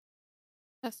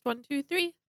Test 1, 2,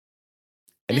 3.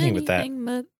 Anything with that. Anything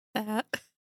but that.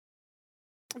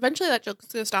 Eventually that joke's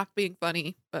gonna stop being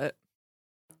funny, but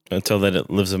Until then, it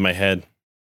lives in my head.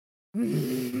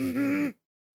 I'm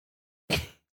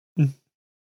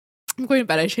going to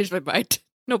bed. I changed my mind.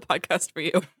 No podcast for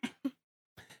you.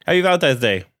 Happy Valentine's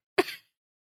Day.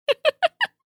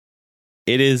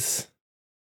 It is.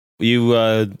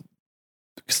 You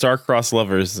star-crossed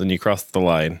lovers and you crossed the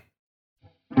line.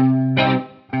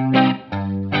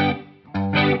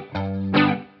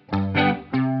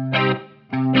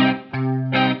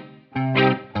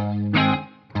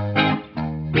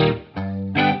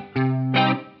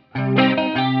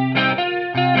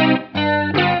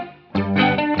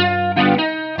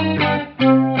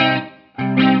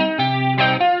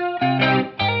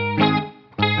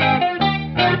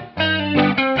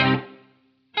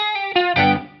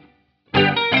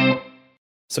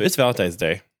 So it's Valentine's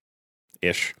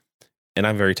Day-ish, and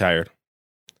I'm very tired.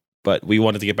 But we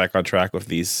wanted to get back on track with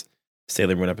these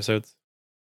Sailor Moon episodes.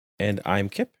 And I'm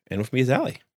Kip, and with me is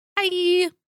Allie. Hi.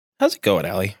 How's it going,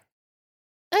 Allie?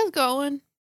 It's going.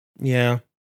 Yeah.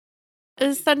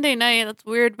 It's Sunday night. That's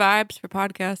weird vibes for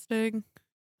podcasting.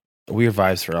 Weird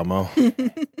vibes for Elmo.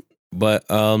 But,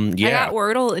 yeah. I got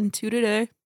Wordle in 2 today.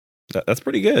 That's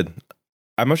pretty good.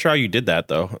 I'm not sure how you did that,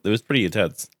 though. It was pretty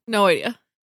intense. No idea.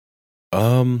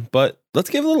 But let's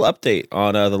give a little update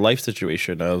on the life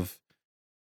situation of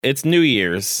it's New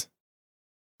Year's.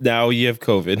 Now you have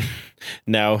COVID.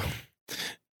 Now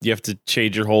you have to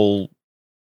change your whole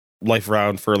life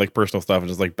around for like personal stuff and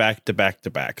just like back to back to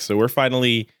back. So we're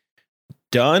finally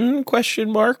done? ?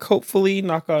 Hopefully,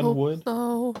 knock on wood.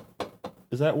 So.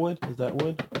 Is that wood?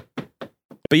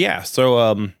 But yeah, so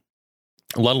a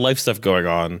lot of life stuff going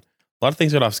on. A lot of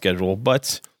things got off schedule,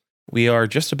 but we are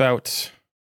just about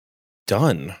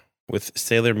done with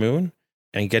Sailor Moon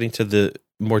and getting to the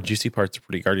more juicy parts of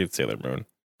Pretty Guardian Sailor Moon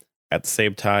at the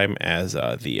same time as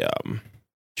the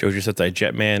Shoujo Sentai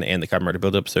Jetman and the Kamen Rider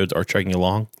Build episodes are chugging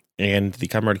along, and the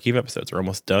Kamen Rider Kiva episodes are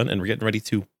almost done, and we're getting ready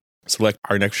to select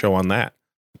our next show on that.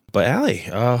 But Allie,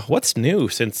 what's new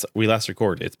since we last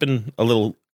recorded? It's been a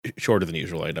little shorter than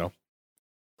usual, I know.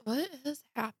 What has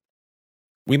happened?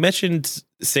 We mentioned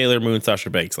Sailor Moon Sasha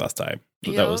Banks last time.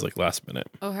 But that was like last minute.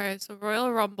 Okay, so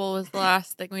Royal Rumble was the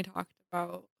last thing we talked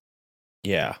about.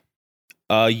 Yeah.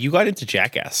 You got into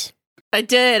Jackass. I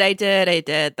did.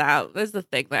 That was the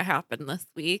thing that happened this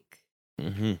week.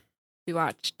 Mm-hmm. We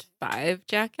watched 5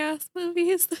 Jackass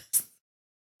movies.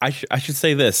 I should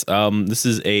say this. This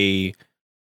is a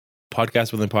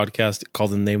podcast within a podcast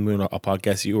called The Name Moon, a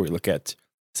podcast you, where we look at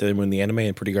Sailor Moon the anime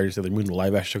and Pretty Guardian Sailor Moon the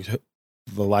live action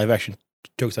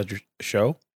tokusatsu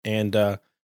show. And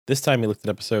this time we looked at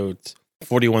episodes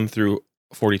 41 through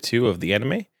 42 of the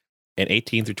anime and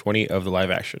 18 through 20 of the live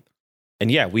action.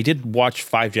 And yeah, we did watch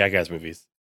 5 Jackass movies.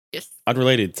 Yes.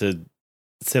 Unrelated to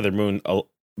Sailor Moon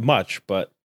much,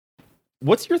 but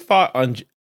what's your thought on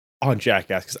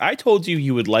Jackass? Because I told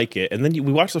you would like it, and then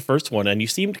we watched the first one, and you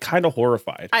seemed kind of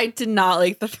horrified. I did not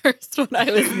like the first one.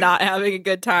 I was not having a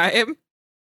good time.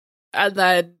 And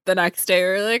then the next day, we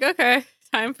were like, okay,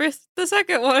 time for the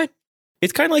second one.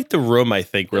 It's kind of like The Room, I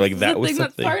think, where like that was something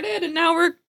that started, and now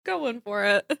we're going for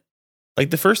it.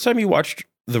 Like the first time you watched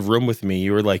The Room with me,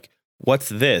 you were like, "What's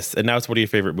this?" And now it's one of your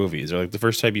favorite movies. Or like the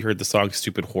first time you heard the song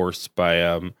 "Stupid Horse" by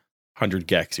 100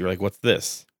 Gex, you were like, "What's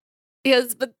this?"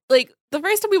 Yes, but like the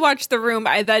first time we watched The Room,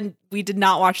 we did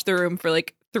not watch The Room for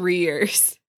like 3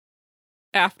 years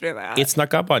after that. It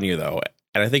snuck up on you though,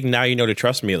 and I think now you know to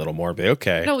trust me a little more. But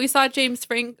okay, no, we saw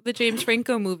the James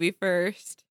Franco movie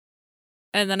first.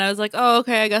 And then I was like, oh,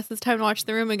 okay, I guess it's time to watch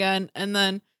The Room again. And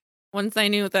then once I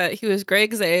knew that he was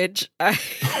Greg's age, I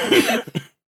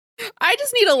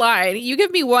just need a line. You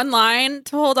give me one line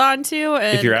to hold on to.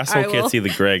 And if your asshole can't see the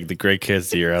Greg can't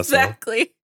see your asshole.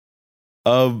 Exactly.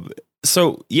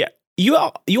 So, yeah, you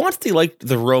honestly liked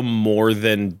The Room more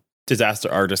than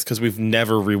Disaster Artist because we've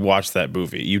never rewatched that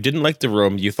movie. You didn't like The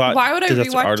Room. You thought why would I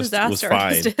Disaster rewatch Artist Disaster was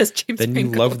Artist fine. as James then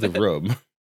Franco you loved The Room.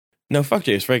 No, fuck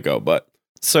James Franco. But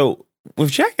so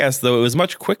with Jackass, though, it was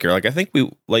much quicker. Like, I think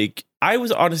I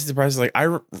was honestly surprised. Like,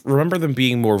 I remember them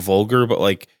being more vulgar, but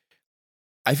like,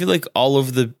 I feel like all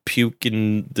of the puke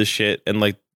and the shit and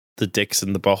like the dicks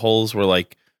and the buttholes were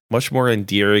like much more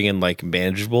endearing and like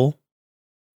manageable.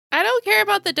 I don't care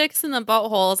about the dicks and the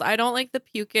buttholes. I don't like the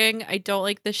puking. I don't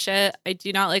like the shit. I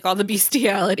do not like all the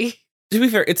bestiality. To be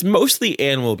fair, it's mostly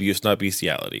animal abuse, not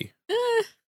bestiality.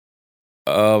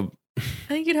 I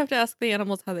think you'd have to ask the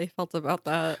animals how they felt about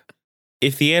that.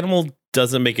 If the animal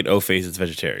doesn't make an O face, it's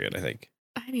vegetarian, I think.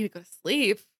 I need to go to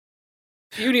sleep.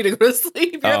 You need to go to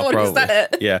sleep. You're the one who said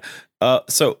it. Yeah.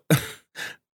 So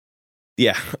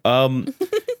Yeah.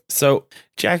 So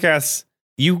Jackass,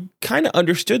 you kind of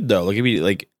understood though. Like, I mean,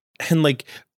 like, and like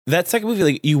that second movie,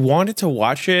 like you wanted to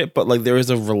watch it, but like there was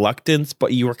a reluctance,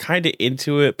 but you were kind of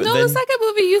into it. But No, then the second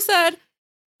movie you said,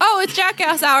 "Oh, it's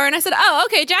Jackass Hour," and I said, "Oh,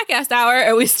 okay, Jackass Hour,"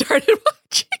 and we started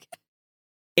watching.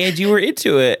 and you were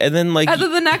into it, and then like, And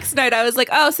then the next night, I was like,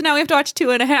 "Oh, so now we have to watch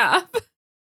 2.5."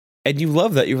 and you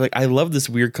love that. You were like, I love this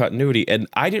weird continuity, and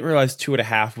I didn't realize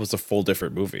 2.5 was a full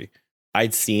different movie.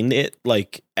 I'd seen it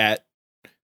like at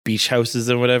beach houses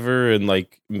and whatever, and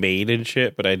like made and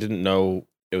shit, but I didn't know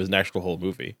it was an actual whole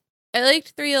movie. I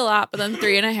liked 3 a lot, but then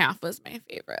 3.5 was my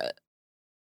favorite.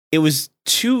 It was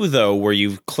 2 though, where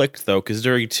you clicked though, because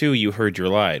during 2 you heard your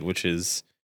line, which is,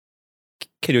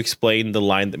 can you explain the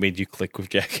line that made you click with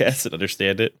Jackass and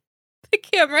understand it? The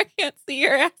camera can't see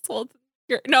your asshole.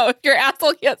 If your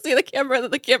asshole can't see the camera,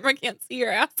 then the camera can't see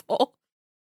your asshole.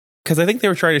 Because I think they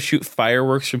were trying to shoot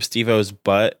fireworks from Steve-O's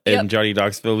butt, and Yep. Johnny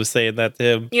Knoxville was saying that to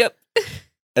him. Yep.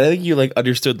 And I think you like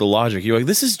understood the logic. You're like,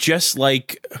 this is just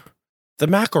like the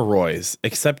McElroys,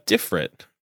 except different.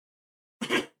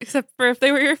 Except for if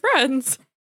they were your friends.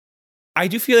 I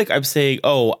do feel like I'm saying,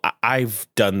 oh, I've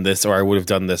done this, or I would have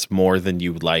done this more than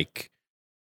you like,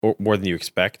 or more than you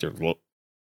expect. Or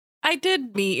I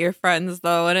did meet your friends,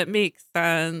 though, and it makes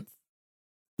sense.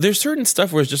 there's certain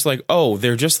stuff where it's just like, oh,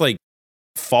 they're just like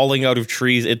falling out of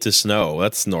trees into snow.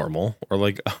 That's normal. Or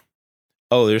like,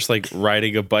 oh, they're just like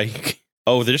riding a bike.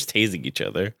 Oh, they're just tasing each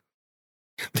other.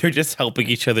 They're just helping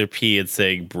each other pee and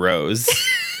saying bros.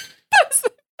 That's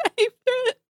my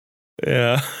favorite.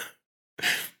 Yeah.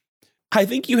 I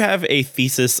think you have a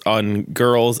thesis on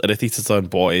girls and a thesis on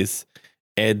boys.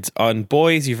 And on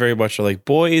boys, you very much are like,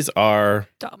 boys are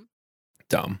dumb.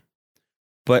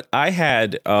 But I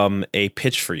had a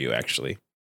pitch for you, actually,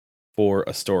 for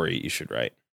a story you should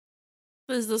write.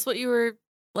 Is this what you were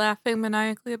laughing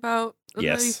maniacally about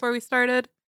Yes. before we started?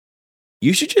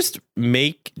 You should just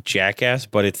make Jackass,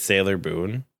 but it's Sailor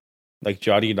Moon. Like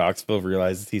Johnny Knoxville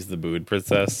realizes he's the Moon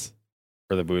Princess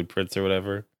or the Moon Prince or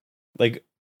whatever. Like,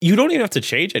 you don't even have to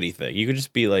change anything. You could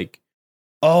just be like,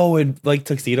 oh, and like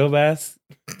Tuxedo Mask.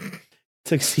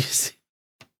 Tuxedo.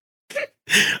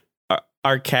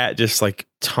 Our cat just like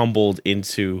tumbled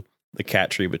into the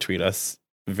cat tree between us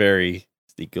very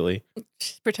sneakily.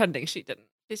 She's pretending she didn't.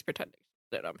 She's pretending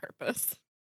she did it on purpose.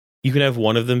 You can have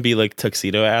one of them be like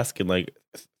Tuxedo-esque and like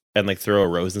throw a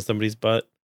rose in somebody's butt.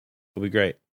 It'll be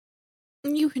great.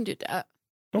 You can do that.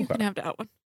 You Okay. can have that one.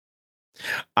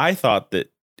 I thought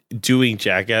that doing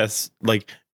Jackass, like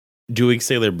doing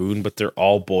Sailor Moon, but they're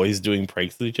all boys doing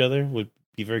pranks with each other would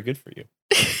be very good for you.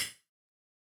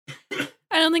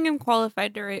 I don't think I'm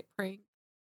qualified to write prank.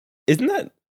 Isn't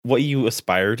that what you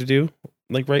aspire to do?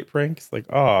 Like write pranks? Like,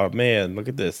 oh man, look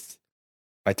at this.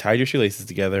 I tied your shoelaces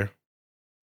together.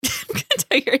 I'm gonna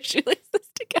tie your shoelaces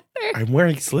together I'm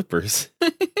wearing slippers.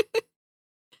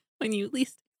 when you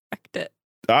least expect it.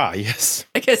 Ah, yes.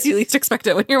 I guess you least expect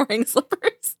it when you're wearing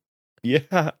slippers.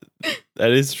 Yeah,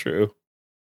 that is true.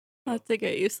 I'll have to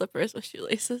get you slippers with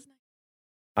shoelaces.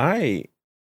 I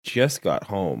just got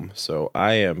home, so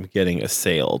I am getting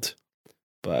assailed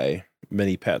by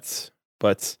many pets,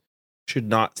 but should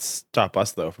not stop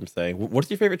us though from saying, what's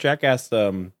your favorite Jackass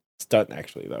stunt?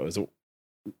 Actually, though,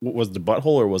 was the butthole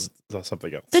or was it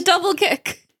something else? The double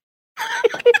kick.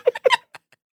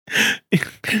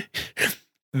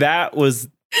 That was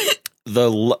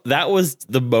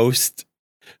the most.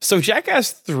 So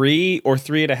Jackass 3 or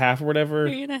 3.5 or whatever,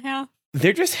 3.5.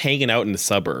 they're just hanging out in the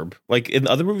suburb. Like in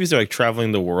other movies, they're like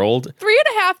traveling the world.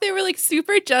 3.5, they were like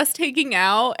super just hanging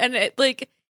out, and it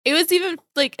was even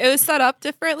like it was set up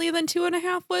differently than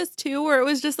 2.5 was too, where it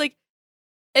was just like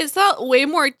it felt way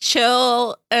more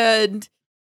chill and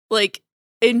like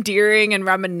endearing and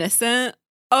reminiscent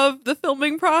of the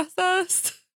filming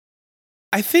process.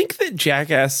 I think that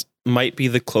Jackass might be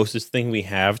the closest thing we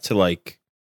have to like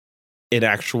an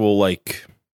actual like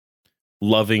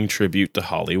loving tribute to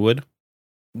Hollywood.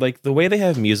 Like the way they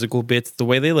have musical bits, the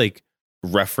way they like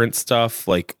reference stuff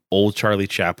like old Charlie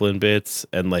Chaplin bits,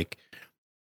 and like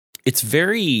it's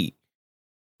very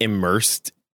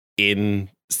immersed in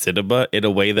cinema in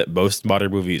a way that most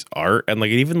modern movies aren't. And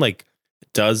like it even like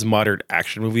does modern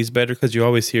action movies better, because you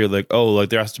always hear like, oh, like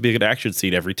there has to be an action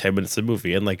scene every 10 minutes of a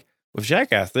movie. And like with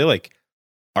Jackass, they like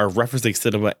are referencing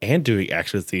cinema and doing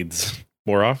action scenes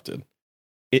more often.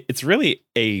 It's really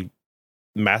a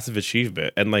massive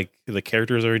achievement, and like the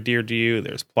characters are dear to you.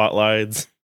 There's plot lines.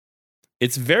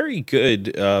 It's very good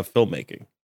filmmaking.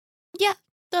 Yeah,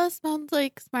 those sounds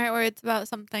like smart words about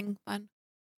something fun.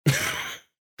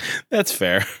 That's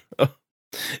fair.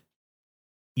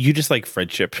 You just like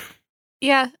friendship.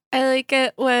 Yeah, I like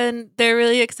it when they're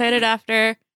really excited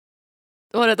after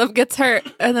one of them gets hurt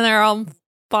and then they're all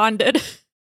bonded.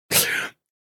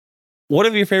 One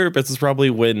of your favorite bits is probably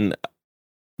when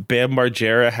Bam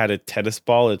Margera had a tennis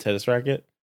ball and a tennis racket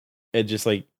and just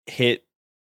like hit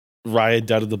Ryan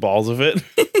Dunn in the balls of it,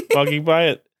 walking by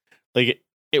it. Like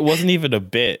it wasn't even a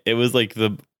bit. It was like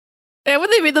the. And when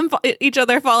they made them each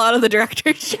other fall out of the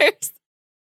director's chairs.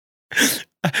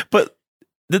 But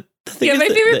the thing is my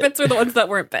favorite bits were the ones that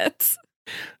weren't bits.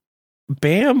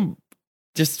 Bam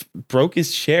just broke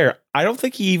his chair. I don't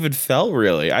think he even fell,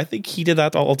 really. I think he did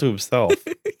that all to himself.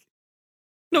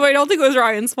 No, I don't think it was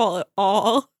Ryan's fault at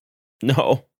all.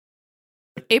 No.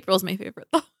 April's my favorite,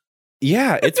 though.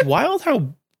 Yeah, it's wild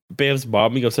how Bam's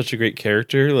mom becomes such a great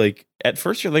character. Like, at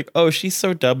first you're like, oh, she's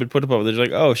so dumb and put up with it. You're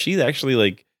like, oh, she's actually,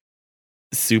 like,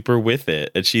 super with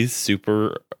it. And she's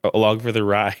super along for the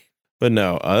ride. But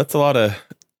no, that's a lot of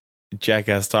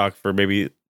jackass talk for maybe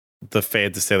the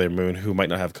fans of Sailor Moon who might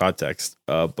not have context.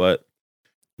 But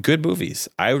good movies.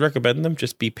 I would recommend them.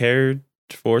 Just be paired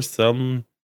for some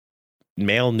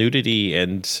male nudity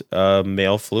and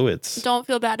male fluids. Don't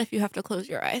feel bad if you have to close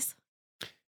your eyes.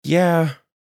 Yeah,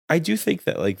 I do think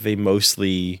that like they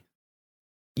mostly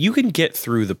you can get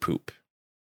through the poop,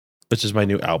 which is my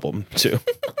new album too.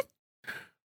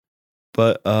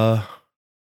 But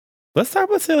let's talk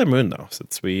about Sailor Moon though,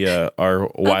 since we are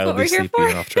wildly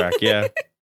sleeping off track. Yeah.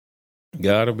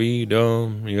 Gotta be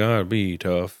dumb, you gotta be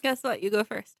tough. Guess what? You go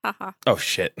first. Haha. Oh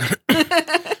shit.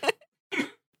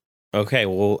 Okay,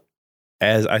 well,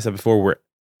 as I said before, we're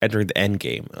entering the end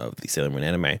game of the Sailor Moon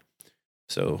anime.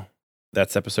 So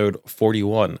that's episode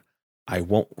 41. I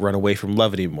won't run away from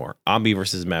love anymore. Ami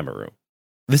versus Mamoru.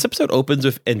 This episode opens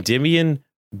with Endymion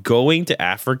going to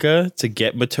Africa to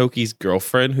get Motoki's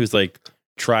girlfriend, who's like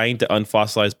trying to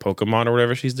unfossilize Pokemon or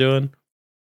whatever she's doing.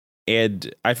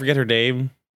 And I forget her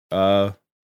name.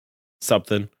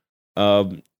 Something.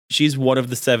 She's one of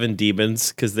the 7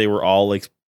 demons because they were all like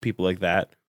people like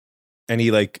that. And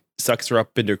he like sucks her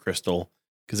up into crystal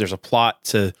because there's a plot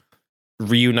to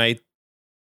reunite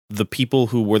the people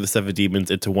who were the 7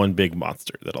 demons into one big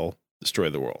monster that'll destroy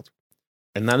the world.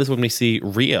 And that is when we see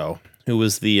Rio, who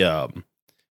was the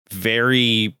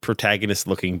very protagonist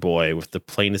looking boy with the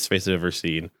plainest face I've ever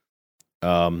seen,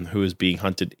 who is being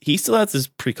hunted. He still has his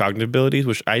precognitive abilities,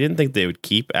 which I didn't think they would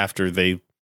keep after they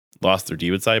lost their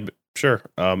demon side, but sure.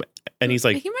 And he's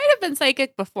like, he might have been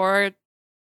psychic before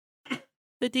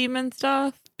the demon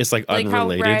stuff. It's like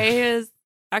unrelated. How Ray has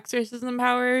exorcism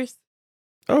powers.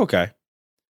 Oh, okay.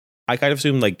 I kind of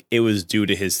assumed like it was due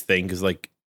to his thing because like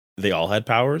they all had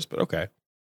powers, but okay.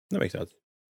 That makes sense.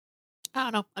 I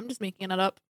don't know. I'm just making it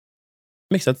up.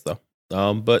 Makes sense though.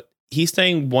 But he's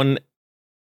staying one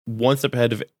step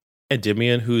ahead of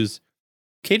Endymion, who's.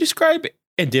 Can you describe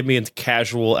Endymion's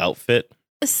casual outfit?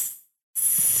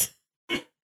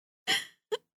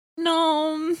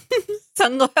 No.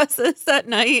 Sunglasses at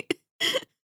night.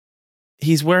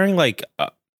 He's wearing like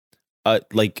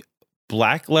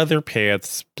black leather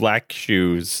pants, black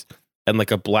shoes, and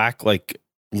like a black like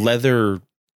leather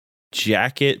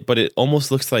jacket, but it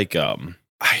almost looks like I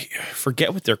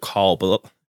forget what they're called, but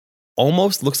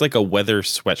almost looks like a leather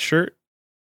sweatshirt.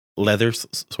 And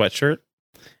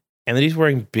then he's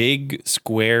wearing big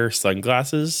square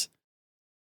sunglasses.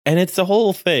 And it's the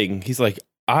whole thing. He's like,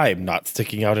 I'm not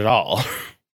sticking out at all.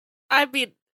 I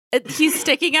mean, he's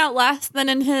sticking out less than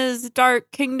in his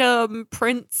Dark Kingdom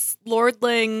Prince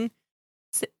Lordling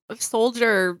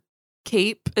soldier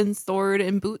cape and sword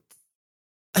and boots.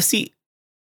 See,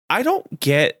 I don't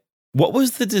get what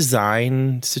was the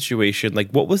design situation?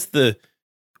 Like,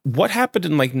 what happened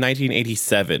in like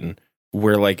 1987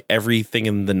 where like everything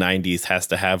in the 90s has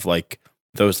to have like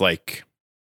those like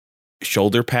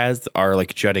shoulder pads are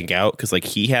like jutting out because like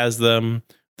he has them.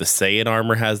 The Saiyan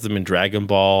armor has them in Dragon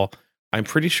Ball. I'm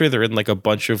pretty sure they're in like a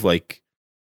bunch of like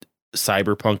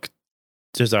cyberpunk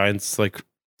designs like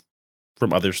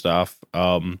from other stuff.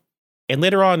 And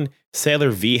later on, Sailor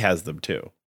V has them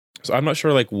too. So I'm not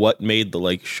sure like what made the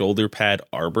like shoulder pad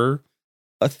armor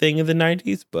a thing in the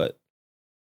 90s, but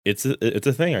it's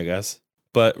a thing, I guess.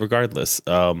 But regardless,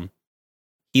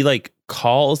 he like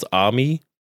calls Ami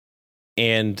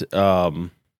and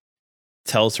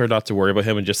tells her not to worry about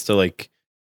him and just to like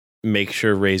make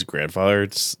sure Ray's grandfather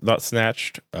is not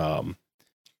snatched. I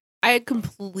had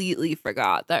completely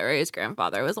forgot that Ray's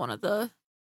grandfather was one of the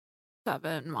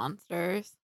 7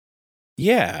 monsters.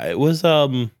 Yeah, it was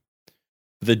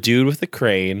the dude with the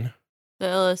crane. The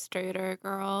illustrator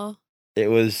girl. It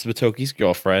was Motoki's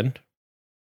girlfriend.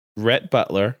 Rhett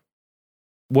Butler.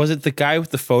 Was it the guy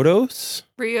with the photos?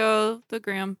 Rio, the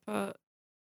grandpa.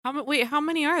 How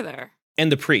many are there?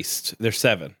 And the priest. There's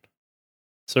 7.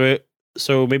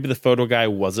 So maybe the photo guy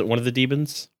wasn't one of the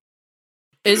demons?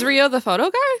 Is Rio the photo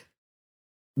guy?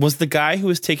 Was the guy who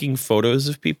was taking photos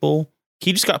of people,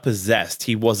 he just got possessed.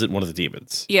 He wasn't one of the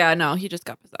demons. Yeah, no, he just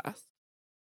got possessed.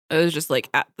 It was just like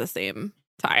at the same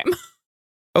time.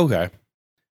 Okay.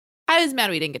 I was mad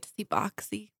we didn't get to see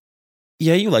Boxy.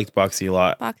 Yeah, you liked Boxy a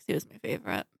lot. Boxy was my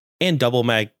favorite. And Double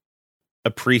Mag,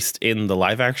 a priest in the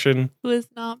live action. Who is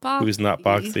not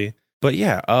Boxy. But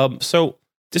yeah, so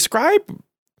describe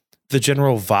the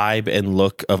general vibe and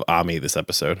look of Ami this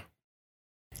episode.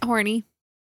 Horny.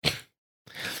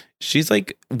 She's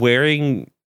like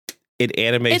wearing an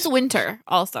anime. It's winter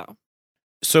also.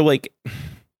 So like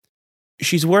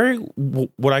she's wearing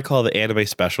what I call the anime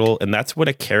special, and that's when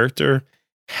a character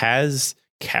has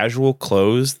casual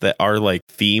clothes that are like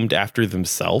themed after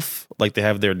themselves. Like they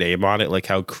have their name on it, like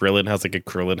how Krillin has like a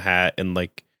Krillin hat and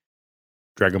like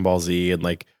Dragon Ball Z, and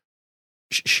like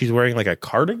she's wearing like a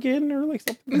cardigan or like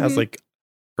something that has like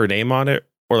her name on it,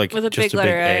 or like with a just big a big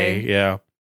letter A. Yeah.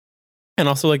 And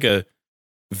also like a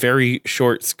very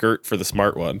short skirt for the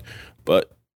smart one.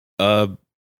 But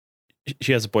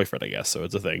she has a boyfriend, I guess, so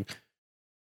it's a thing.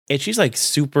 And she's like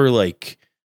super like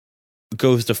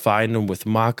goes to find him with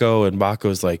Mako, and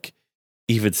Mako's like,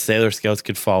 even Sailor Scouts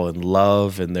could fall in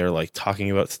love, and they're like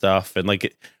talking about stuff, and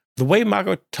like the way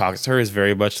Mako talks to her is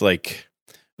very much like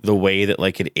the way that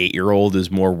like an 8-year-old is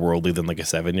more worldly than like a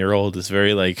 7-year-old. It's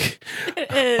very like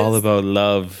all about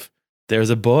love. There's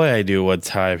a boy I knew one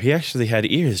time. He actually had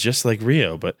ears just like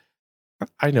Rio, but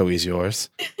I know he's yours,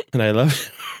 and I love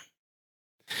him.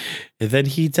 And then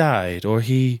he died, or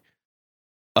he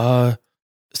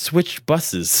switched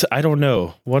buses. I don't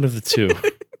know. One of the two.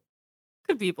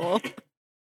 Could be both.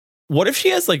 What if she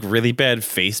has like really bad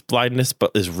face blindness,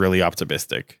 but is really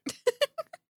optimistic?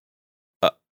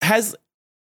 Has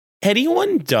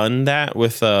anyone done that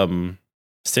with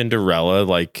Cinderella?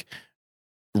 Like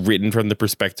written from the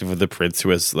perspective of the prince who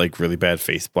has like really bad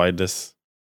face blindness?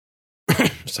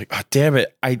 It's like, oh damn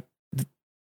it!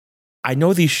 I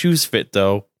know these shoes fit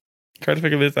though. Trying to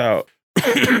figure this out.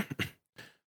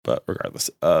 But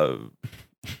regardless, so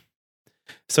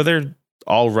they're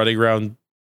all running around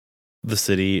the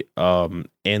city, and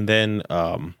then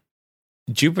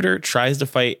Jupiter tries to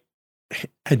fight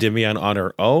Endymion on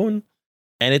her own,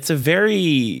 and it's a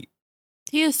very...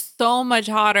 He is so much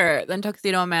hotter than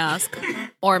Tuxedo Mask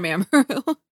or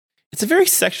Mamoru. It's a very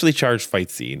sexually charged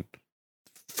fight scene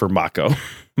for Mako.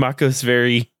 Mako's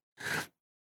very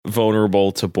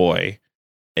vulnerable to Boy,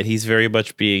 and he's very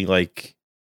much being like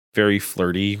very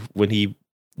flirty when he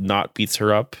not beats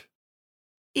her up.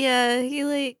 Yeah, he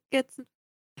like gets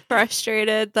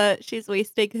frustrated that she's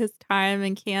wasting his time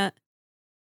and can't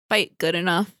fight good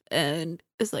enough, and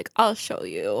is like, I'll show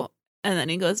you. And then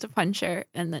he goes to punch her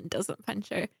and then doesn't punch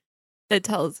her. It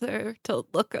tells her to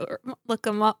look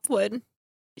him up when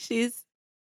she's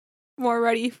more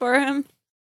ready for him.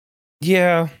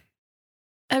 Yeah.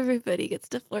 Everybody gets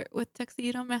to flirt with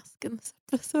Tuxedo Mask in this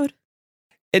episode.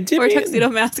 Endymion, or Tuxedo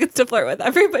Mask gets to flirt with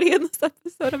everybody in this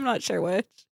episode. I'm not sure which.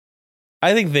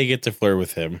 I think they get to flirt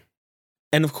with him.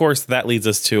 And of course, that leads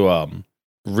us to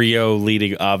Rio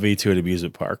leading Avi to an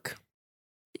amusement park.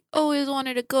 She always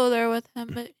wanted to go there with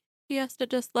him, but he has to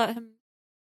just let him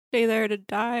stay there to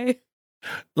die.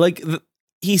 Like,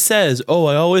 he says, oh,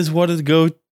 I always wanted to go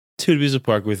to an amusement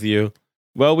park with you.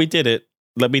 Well, we did it.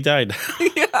 Let me die now.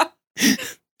 Yeah.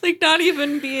 Like, not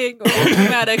even being over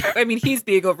dramatic. I mean, he's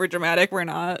being over dramatic. We're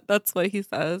not. That's what he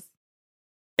says.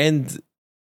 And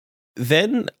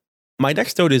then my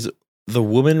next note is the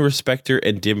woman respecter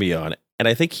Endymion. And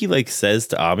I think he like says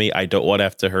to Ami, I don't want to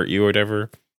have to hurt you or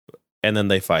whatever. And then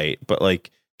they fight. But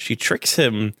like, she tricks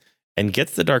him and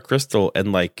gets the dark crystal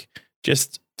and like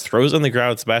just throws on the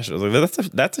ground, smashes it. Like,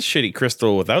 that's a shitty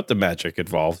crystal without the magic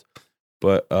involved.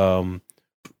 But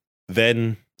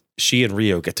then she and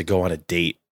Rio get to go on a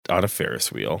date on a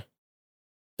Ferris wheel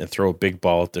and throw a big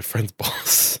ball at their friends'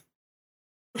 balls.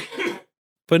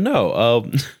 But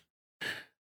no,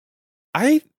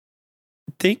 I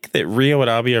think that Rio and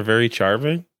Ami are very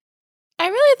charming. I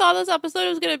really thought this episode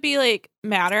was going to be like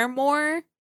matter more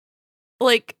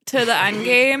like to the end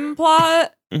game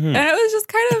plot. Mm-hmm. And it was just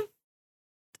kind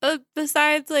of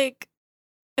besides like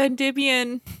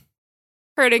Endymion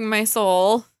hurting my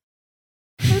soul.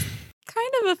 It was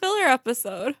kind of a filler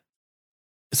episode.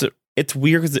 So it's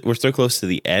weird because we're so close to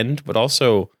the end, but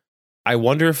also I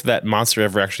wonder if that monster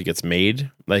ever actually gets made.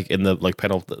 Like in the like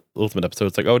penultimate episode,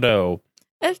 it's like, oh no.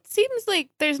 It seems like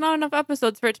there's not enough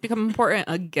episodes for it to become important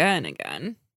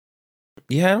again.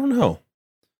 Yeah, I don't know.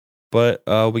 But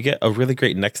we get a really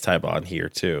great next time on here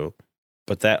too.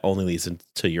 But that only leads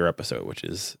into your episode, which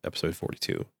is episode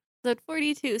 42. Episode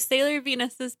 42, Sailor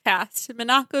Venus's Past,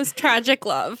 Minako's Tragic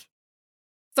Love.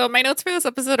 So my notes for this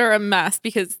episode are a mess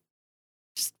because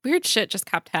just weird shit just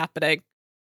kept happening.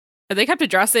 And they kept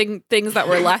addressing things that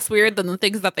were less weird than the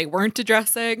things that they weren't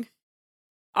addressing.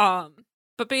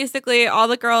 But basically all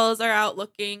the girls are out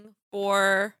looking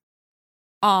for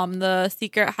the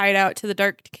secret hideout to the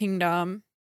Dark Kingdom.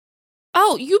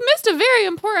 Oh, you missed a very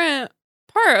important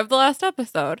part of the last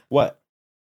episode. What?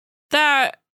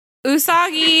 That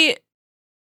Usagi,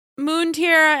 Moon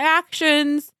Tiara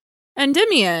Actions,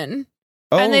 Endymion.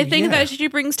 Oh, and they think that she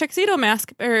brings Tuxedo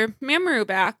Mask or Mamoru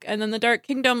back, and then the Dark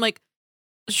Kingdom like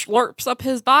slurps up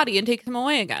his body and takes him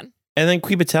away again. And then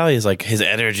Queen Battaglia is like, his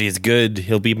energy is good.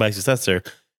 He'll be my successor.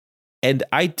 And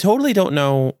I totally don't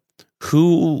know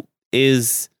who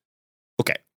is...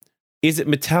 Okay. Is it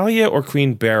Battaglia or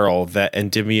Queen Beryl that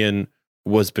Endymion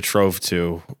was betrothed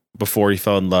to before he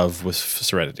fell in love with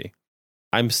Serenity?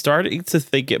 I'm starting to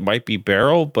think it might be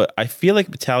Beryl, but I feel like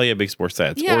Battaglia makes more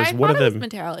sense. Yeah, or is I one thought of them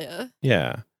Battaglia.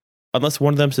 Yeah. Unless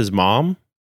one of them's his mom.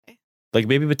 Like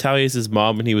maybe Battaglia is his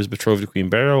mom and he was betrothed to Queen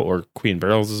Beryl, or Queen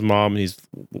Beryl's his mom and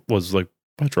was like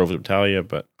betrothed to Battaglia,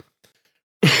 but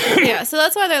yeah, so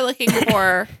that's why they're looking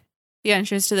for the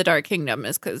entrance to the Dark Kingdom,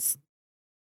 is because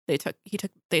they took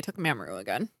Mamoru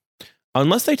again.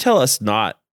 Unless they tell us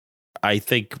not, I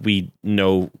think we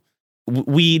know.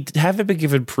 We haven't been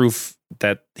given proof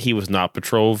that he was not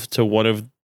betrothed to one of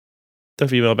the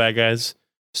female bad guys,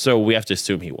 so we have to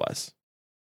assume he was.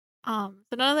 So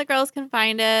none of the girls can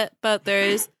find it, but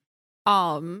there's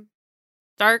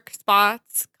dark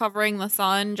spots covering the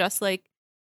sun, just like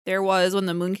there was when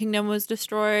the Moon Kingdom was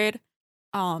destroyed.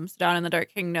 So down in the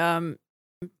Dark Kingdom,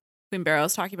 Queen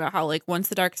Beryl's talking about how like once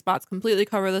the dark spots completely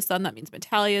cover the sun, that means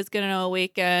Battaglia is going to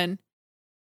awaken.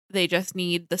 They just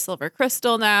need the silver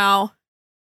crystal now.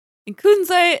 And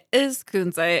Kunzite is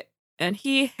Kunzite, and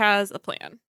he has a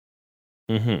plan.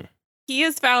 Mm-hmm. He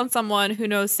has found someone who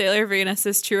knows Sailor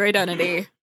Venus's true identity.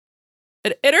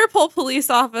 An Interpol police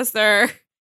officer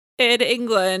in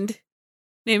England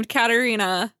named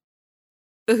Katerina,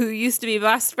 who used to be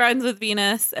best friends with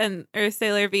Venus or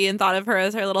Sailor V and thought of her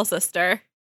as her little sister.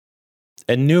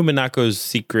 And knew Minako's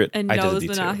secret identity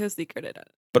knows Minako's secret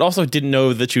identity. But also didn't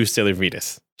know that she was Sailor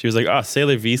Venus. She was like,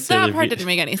 Sailor V, Sailor V. That part didn't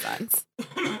make any sense.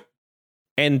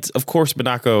 And of course,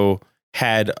 Minako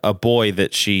had a boy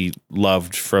that she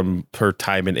loved from her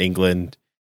time in England,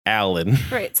 Alan.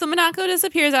 Right. So Minako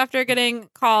disappears after getting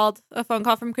a phone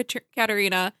call from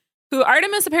Katerina, who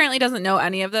Artemis apparently doesn't know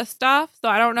any of this stuff. So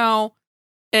I don't know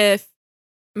if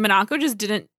Minako just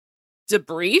didn't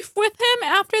debrief with him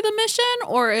after the mission,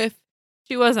 or if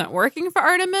she wasn't working for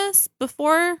Artemis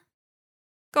before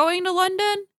going to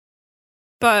London.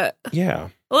 But yeah,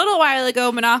 a little while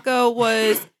ago, Minako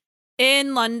was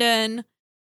in London.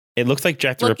 It looks like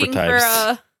Jack the Ripper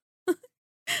times.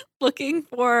 Looking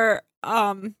for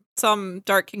some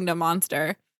Dark Kingdom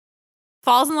monster.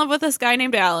 Falls in love with this guy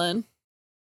named Alan.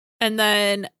 And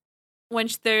then when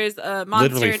there's a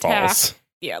monster literally attack. Falls.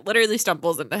 Yeah, literally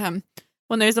stumbles into him.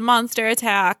 When there's a monster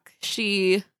attack,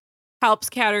 she helps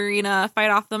Katerina fight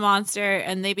off the monster,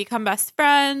 and they become best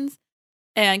friends.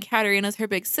 And Katerina's her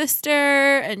big sister,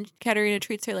 and Katerina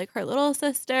treats her like her little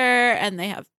sister, and they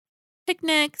have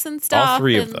picnics and stuff. All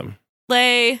three of them.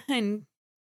 And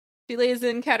she lays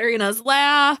in Katerina's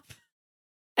lap,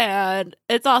 and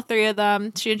it's all three of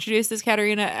them. She introduces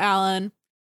Katerina to Alan.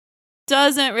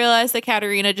 Doesn't realize that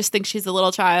Katerina just thinks she's a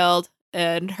little child,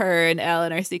 and her and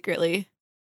Alan are secretly,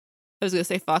 I was going to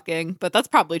say fucking, but that's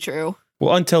probably true.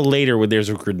 Well, until later when there's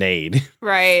a grenade.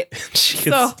 Right. She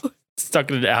gets stuck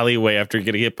in an alleyway after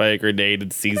getting hit by a grenade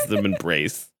and sees them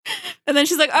embrace. And then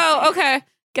she's like, oh, okay.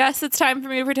 Guess it's time for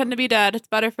me to pretend to be dead. It's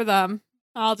better for them.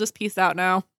 I'll just peace out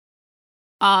now.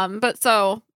 But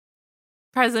so,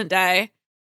 present day,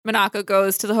 Minako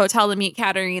goes to the hotel to meet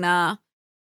Katerina,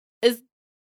 is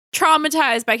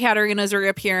traumatized by Katerina's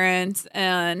reappearance,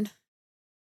 and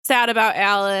sad about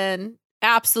Alan,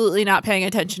 absolutely not paying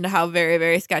attention to how very,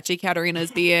 very sketchy Katerina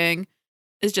is being,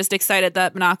 is just excited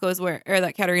that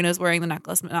that Katerina is wearing the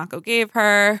necklace Minako gave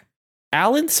her.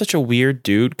 Alan's such a weird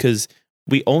dude because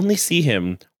we only see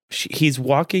him. He's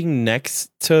walking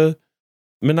next to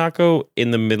Minako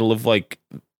in the middle of like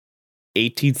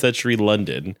 18th century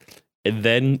London, and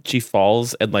then she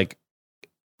falls and like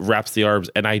wraps the arms.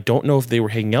 And I don't know if they were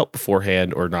hanging out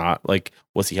beforehand or not. Like,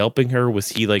 was he helping her? Was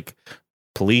he like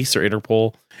police or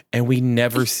Interpol? And we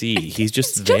never see. He's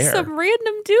just there. Just some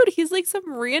random dude. He's like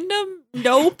some random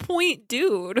no point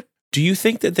dude. Do you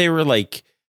think that they were like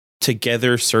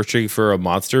together searching for a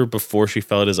monster before she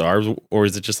fell in his arms, or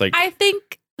is it just like I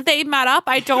think they met up.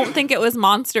 I don't think it was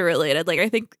monster related. Like, I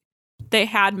think they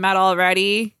had met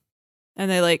already and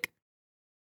they like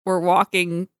were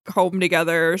walking home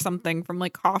together or something from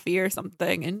like coffee or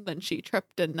something. And then she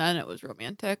tripped and then it was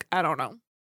romantic. I don't know.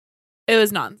 It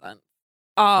was nonsense.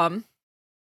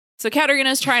 So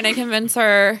Katarina's trying to convince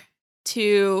her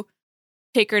to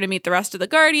take her to meet the rest of the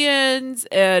Guardians.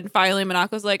 And finally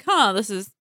Monaco's like, this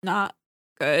is not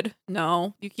good.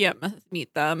 No, you can't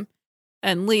meet them.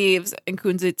 And leaves. And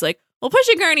Kunzit's like, well,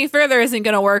 pushing her any further isn't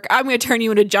going to work. I'm going to turn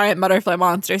you into a giant butterfly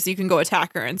monster so you can go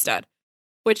attack her instead.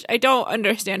 Which I don't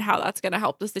understand how that's going to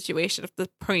help the situation if the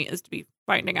point is to be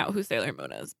finding out who Sailor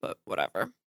Moon is, but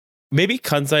whatever. Maybe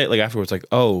Kunzite, like, afterwards, like,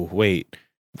 oh, wait,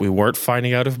 we weren't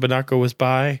finding out if Minako was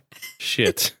bi?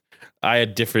 Shit. I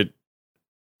had different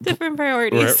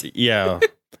priorities. Yeah.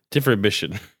 Different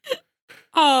mission.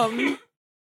 So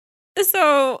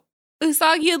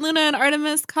Usagi and Luna and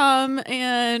Artemis come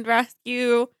and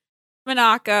rescue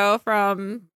Minako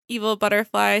from evil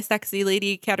butterfly sexy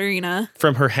lady Katarina.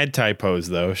 From her hentai pose,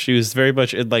 though. She was very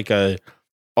much in like a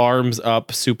arms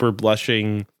up, super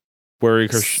blushing, wearing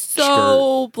her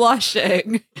skirt.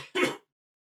 Blushing.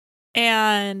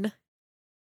 And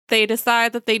they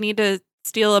decide that they need to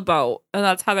steal a boat, and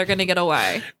that's how they're going to get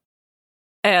away.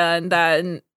 And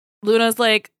then Luna's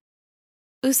like,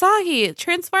 Usagi,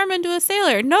 transform into a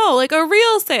sailor. No, like a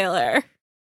real sailor.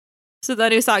 So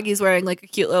then Usagi's wearing like a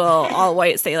cute little all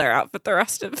white sailor outfit the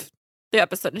rest of the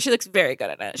episode. And she looks very good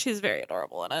in it. She's very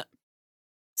adorable in it.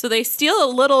 So they steal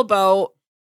a little boat,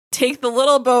 take the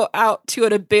little boat out to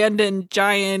an abandoned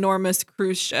giant enormous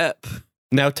cruise ship.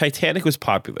 Now, Titanic was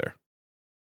popular.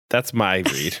 That's my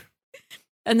read.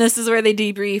 And this is where they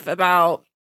debrief about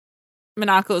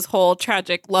Minako's whole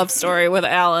tragic love story with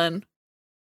Alan.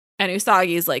 And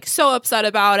Usagi's like so upset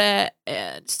about it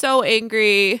and so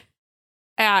angry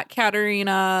at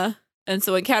Katarina. And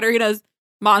so when Katarina's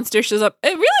monster shows up,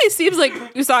 it really seems like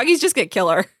Usagi's just gonna kill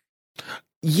her.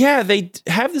 Yeah, they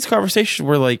have this conversation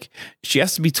where like she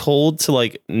has to be told to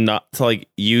like not to like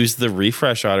use the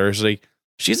refresh on her. It's like,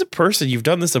 she's a person. You've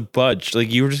done this a bunch.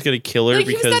 Like, you were just gonna kill her like,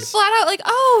 because you said flat out like,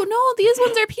 oh no, these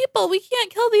ones are people. We can't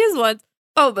kill these ones.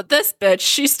 Oh, but this bitch,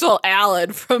 she stole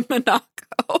Alan from Minako.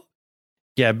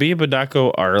 Yeah, me and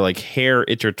Minako are like hair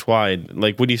intertwined.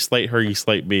 Like, when you slight her, you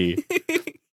slight me.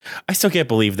 I still can't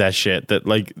believe that shit. That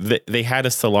like they had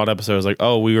a salon episode. It was like,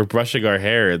 oh, we were brushing our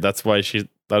hair. That's why she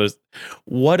thought it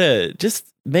was.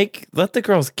 Just let the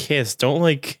girls kiss. Don't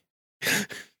like.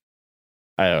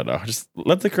 I don't know. Just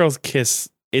let the girls kiss.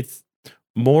 It's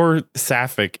more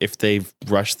sapphic if they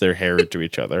brush their hair into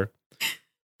each other.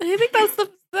 I think that's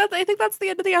the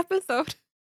end of the episode.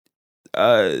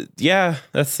 Yeah,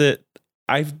 that's it.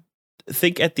 I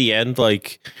think at the end,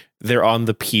 like, they're on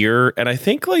the pier, and I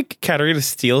think like Katarina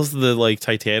steals the like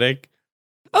Titanic.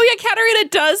 Oh yeah, Katarina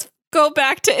does go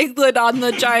back to England on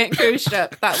the giant cruise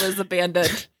ship that was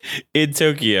abandoned in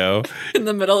Tokyo in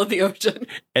the middle of the ocean.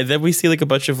 And then we see like a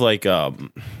bunch of like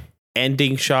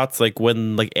ending shots, like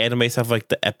when like animes have like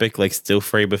the epic like still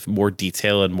frame with more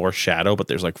detail and more shadow, but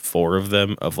there's like 4 of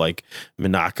them of like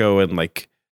Minako, and like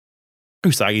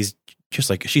Usagi's just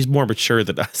like, she's more mature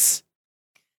than us.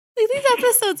 Like, these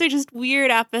episodes are just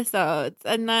weird episodes.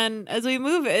 And then as we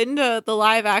move into the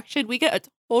live action, we get a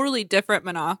totally different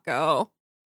Minako.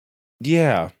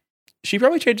 Yeah. She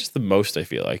probably changes the most, I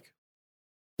feel like.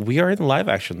 We are in the live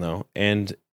action though,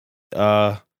 and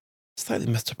slightly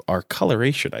messed up our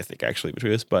coloration, I think, actually,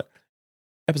 between this, but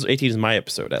episode 18 is my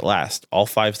episode at last. All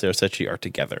 5 Serosechi are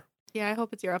together. Yeah, I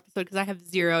hope it's your episode because I have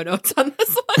 0 notes on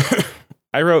this one.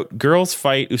 I wrote, girls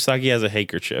fight, Usagi has a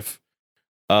handkerchief.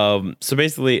 So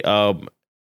basically,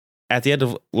 at the end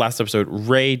of last episode,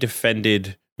 Rei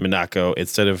defended Minako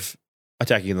instead of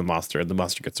attacking the monster, and the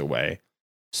monster gets away.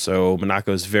 So Minako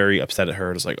is very upset at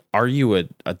her. It's like, are you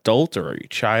an adult or are you a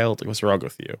child? Like, what's wrong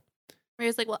with you?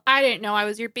 Rei's like, well, I didn't know I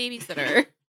was your babysitter.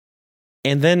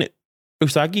 And then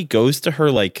Usagi goes to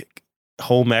her like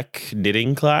home ec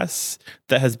knitting class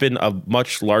that has been a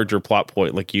much larger plot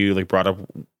point. Like, you like brought up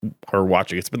her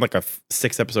watching. It's been like a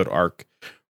 6-episode arc.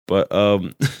 But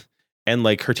and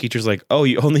like her teacher's like, oh,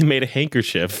 you only made a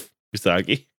handkerchief,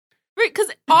 Usagi. Right,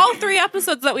 because all 3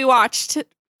 episodes that we watched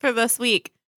for this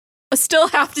week still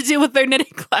have to do with their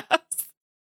knitting class.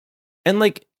 And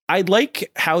like, I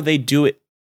like how they do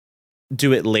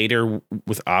it later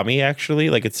with Ami, actually.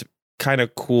 Like, it's kind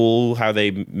of cool how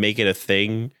they make it a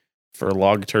thing for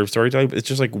long-term storytelling, but it's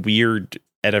just like weird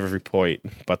at every point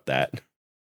but that.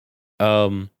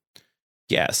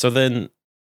 Yeah, so then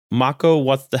Mako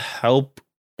wants to help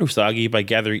Usagi by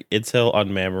gathering intel on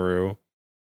Mamoru.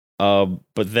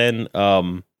 But then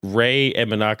Ray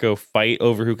and Minako fight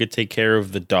over who could take care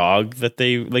of the dog that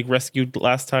they like rescued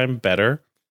last time better.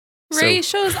 Ray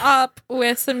shows up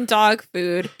with some dog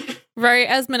food right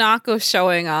as Minako's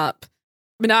showing up.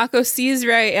 Minako sees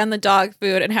Ray and the dog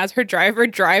food and has her driver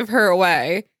drive her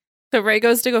away. So Ray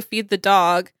goes to go feed the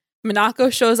dog.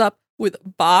 Minako shows up with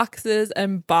boxes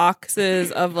and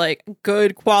boxes of like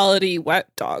good quality wet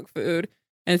dog food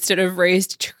instead of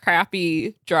Ray's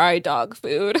crappy dry dog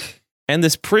food. And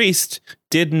this priest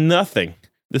did nothing.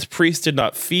 This priest did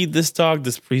not feed this dog.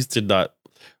 This priest did not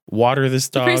water this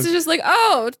dog. The priest is just like,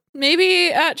 oh,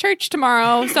 maybe at church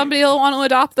tomorrow somebody will want to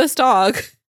adopt this dog.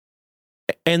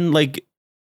 And like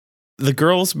the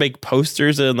girls make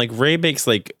posters and like Ray makes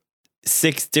like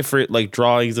 6 different like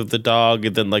drawings of the dog,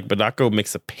 and then like Minako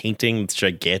makes a painting that's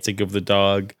gigantic of the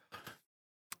dog.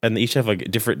 And they each have like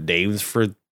different names for.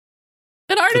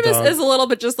 And Artemis is a little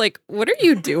bit just like, what are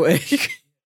you doing?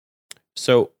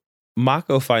 So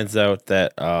Mako finds out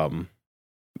that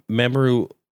Mamoru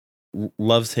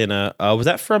loves Hina. Was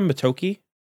that from Motoki?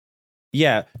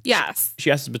 Yeah. Yes.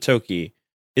 She asks Motoki,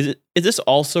 is this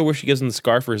also where she gives him the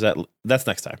scarf, or is that's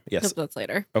next time? Yes. Nope, that's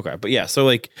later. Okay. But yeah, so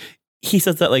like he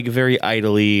says that like very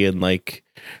idly, and like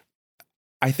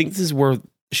I think this is where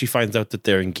she finds out that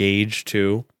they're engaged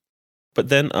too. But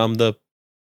then the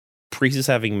priest is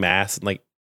having mass, and like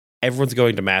everyone's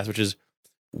going to mass, which is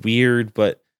weird,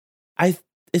 but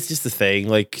it's just the thing.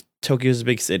 Like Tokyo's a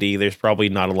big city. There's probably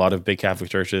not a lot of big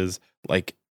Catholic churches.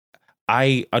 Like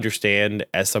I understand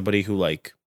as somebody who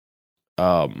like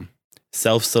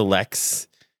self-selects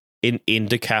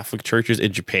into Catholic churches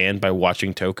in Japan by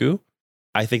watching Toku.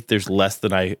 I think there's less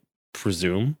than I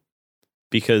presume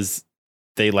because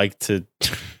they like to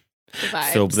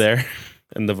film there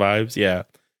and the vibes. Yeah.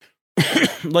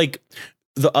 Like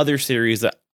the other series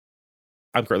that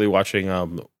I'm currently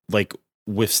watching, like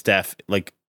with Steph,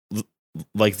 like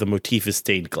the motif is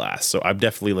stained glass. So I'm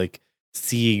definitely like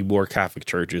seeing more Catholic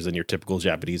churches than your typical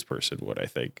Japanese person would, I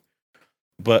think.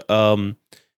 But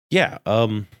yeah,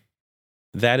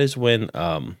 that is when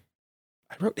I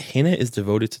wrote Hina is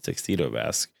devoted to Tuxedo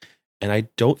Mask, and I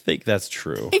don't think that's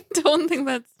true. I don't think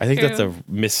that's I think true. that's a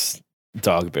Miss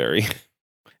Dogberry.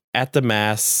 At the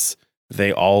mass,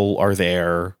 they all are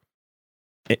there,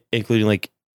 including like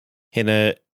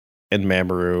Hina and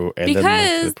Mamoru. And because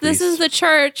then, like, this is the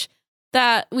church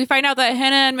that we find out that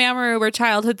Hina and Mamoru were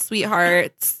childhood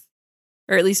sweethearts,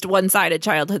 or at least one-sided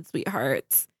childhood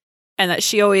sweethearts, and that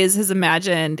she always has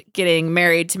imagined getting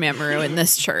married to Mamoru in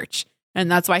this church. And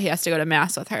that's why he has to go to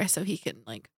mass with her, so he can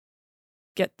like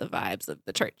get the vibes of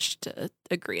the church to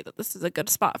agree that this is a good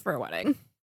spot for a wedding.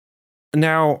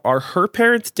 Now, are her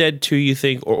parents dead too, you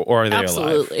think, or are they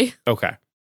Absolutely. alive? Okay.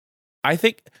 I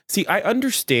think, see, I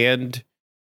understand,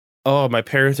 oh, my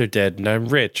parents are dead and I'm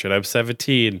rich and I'm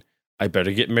 17. I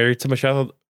better get married to my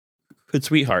childhood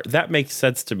sweetheart. That makes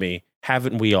sense to me.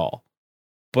 Haven't we all?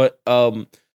 But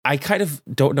I kind of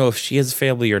don't know if she has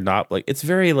family or not. Like, it's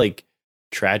very like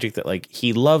tragic that like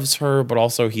he loves her, but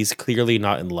also he's clearly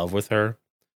not in love with her.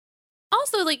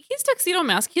 Also, like, he's Tuxedo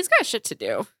Mask. He's got shit to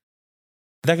do.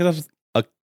 That comes up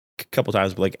a couple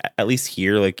times, but like at least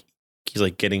here, like he's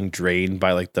like getting drained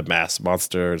by like the mass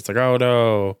monster. It's like, oh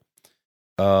no.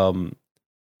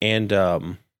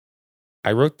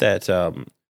 I wrote that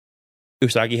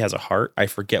Usagi has a heart. I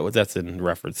forget what that's in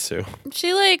reference to.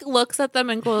 She like looks at them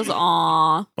and goes,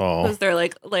 "Aw," Oh, because they're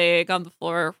like laying on the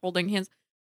floor holding hands.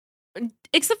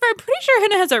 Except for I'm pretty sure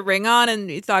Hina has a ring on, and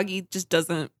Usagi just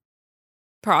doesn't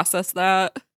process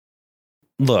that.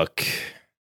 look,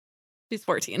 She's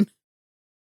 14.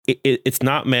 it's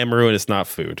not Mamoru and it's not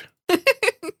food.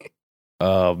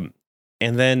 And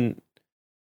then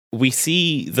we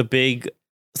see the big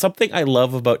something I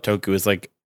love about Toku is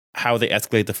like how they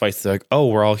escalate the fights. They're like, oh,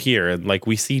 we're all here, and like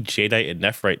we see Jadeite and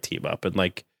Nephrite team up, and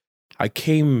like I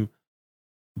came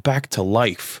back to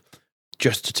life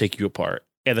just to take you apart.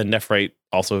 And then Nephrite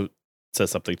also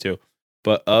says something too,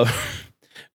 but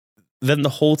then the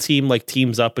whole team like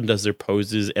teams up and does their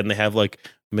poses, and they have like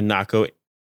Minako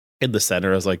in the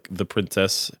center as like the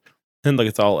princess, and like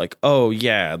it's all like, oh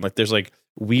yeah, and like there's like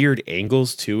weird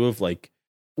angles too of like,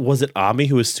 was it Ami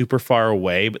who was super far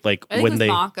away, but like I think when it was they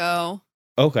Mako.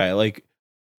 okay, like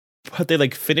but they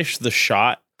like finish the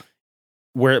shot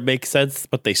where it makes sense,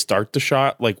 but they start the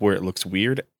shot like where it looks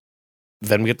weird.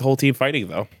 Then we get the whole team fighting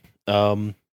though.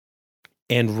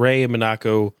 And Ray and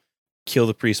Minako kill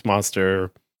the priest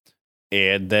monster,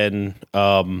 and then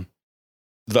the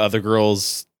other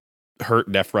girls hurt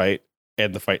Nephrite,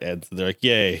 and the fight ends. They're like,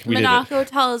 yay, we did it. Minako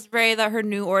tells Ray that her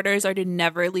new orders are to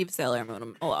never leave Sailor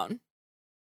Moon alone.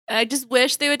 And I just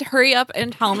wish they would hurry up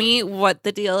and tell me what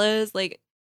the deal is. Like,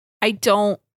 I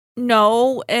don't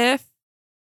know if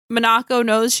Minako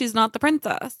knows she's not the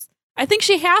princess. I think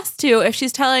she has to if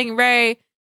she's telling Rei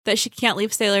that she can't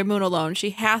leave Sailor Moon alone.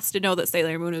 She has to know that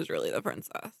Sailor Moon is really the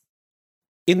princess.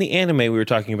 In the anime, we were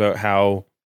talking about how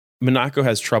Minako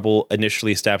has trouble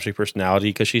initially establishing personality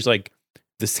because she's like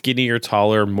the skinnier,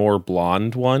 taller, more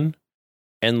blonde one.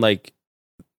 And like,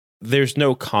 there's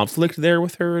no conflict there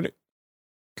with her and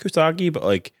Kusagi, but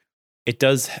like, it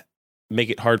does make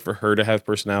it hard for her to have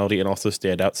personality and also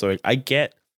stand out. So like, I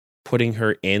get putting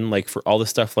her in like for all the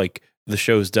stuff like the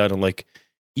show's done. I'm like,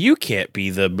 you can't be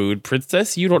the moon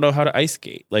princess. You don't know how to ice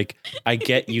skate. Like, I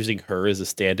get using her as a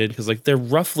stand-in because like they're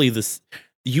roughly this.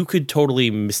 You could totally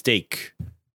mistake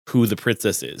who the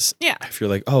princess is. Yeah. If you're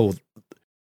like, oh,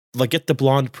 like get the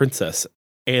blonde princess.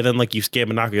 And then like you scan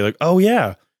Minako, you're like, oh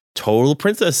yeah, total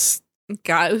princess.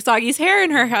 Got Usagi's hair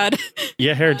in her head.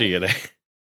 Yeah, hair DNA.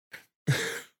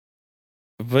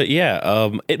 But yeah,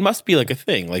 it must be like a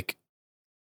thing. Like,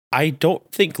 I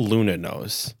don't think Luna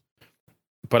knows,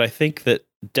 but I think that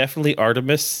definitely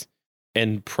Artemis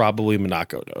and probably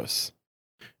Minako knows.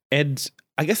 And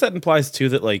I guess that implies too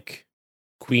that like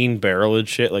Queen Beryl and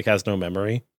shit like has no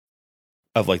memory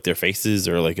of like their faces,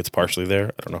 or like it's partially there.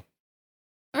 I don't know.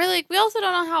 Or like, we also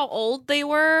don't know how old they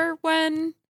were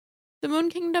when the Moon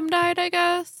Kingdom died, I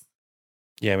guess.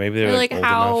 Yeah, maybe they're Or like old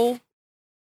how enough.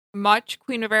 much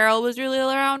Queen Beryl was really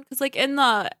around. Because like in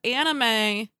the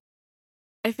anime,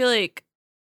 I feel like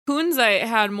Kunzite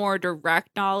had more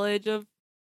direct knowledge of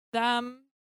them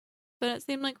than it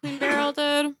seemed like Queen Beryl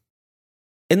did.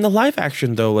 In the live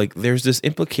action though, like there's this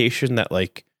implication that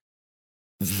like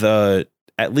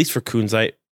at least for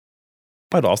Kunzite,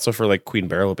 but also for like Queen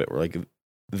Beryl a bit, where like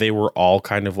they were all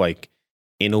kind of like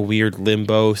in a weird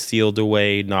limbo, sealed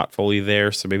away, not fully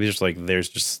there. So maybe there's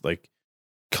just like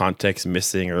context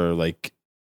missing, or like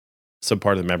some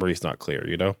part of the memory is not clear,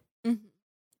 you know? Mm-hmm.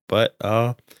 But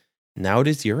now it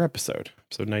is your episode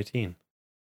 19.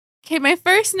 Okay, my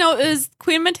first note is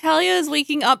Queen Metalia is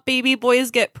waking up baby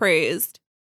boys get praised.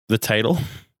 The title?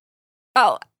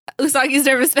 Oh, Usagi's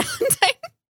Nervous Valentine.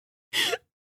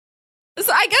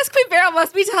 So I guess Queen Beryl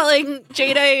must be telling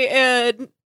Jadeite and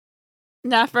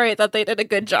Nephrite that they did a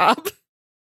good job.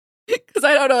 Because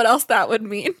I don't know what else that would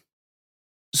mean.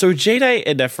 So Jadeite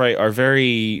and Nephrite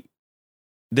are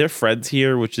they're friends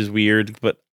here, which is weird,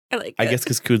 but I guess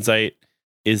because Kunzite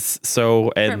is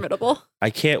so formidable. I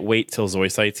can't wait till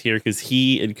Zoisite's here because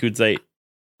he and Kunzite,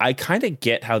 I kind of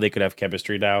get how they could have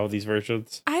chemistry now, these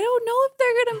versions. I don't know if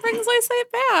they're going to bring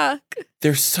Zoisite back.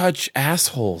 They're such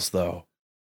assholes, though.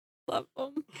 Love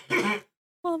them.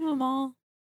 Love them all.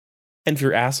 And if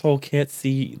your asshole can't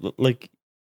see, like,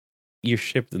 your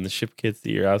ship, then the ship can't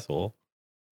see your asshole.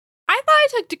 I thought I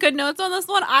took good notes on this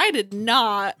one. I did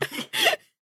not.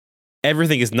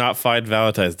 Everything is not fine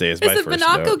Valentine's Day is my first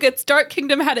Minako note. gets Dark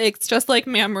Kingdom headaches just like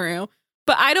Mamoru.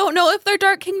 But I don't know if they're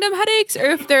Dark Kingdom headaches or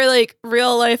if they're like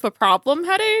real life a problem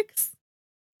headaches.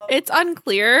 It's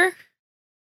unclear.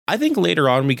 I think later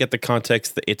on we get the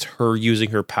context that it's her using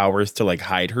her powers to like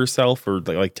hide herself or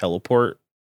like teleport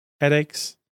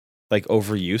headaches. Like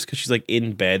overuse because she's like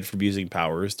in bed from using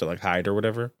powers to like hide or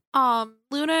whatever.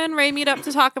 Luna and Rei meet up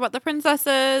to talk about the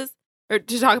princesses. Or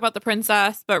to talk about the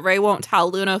princess, but Rei won't tell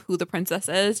Luna who the princess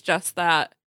is, just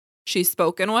that she's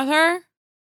spoken with her.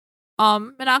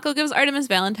 Minako gives Artemis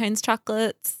Valentine's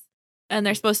chocolates, and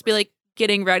they're supposed to be like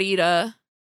getting ready to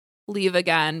leave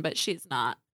again, but she's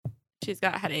not. She's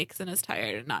got headaches and is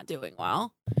tired and not doing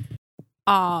well.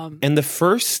 And the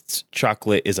first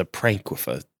chocolate is a prank with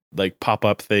a like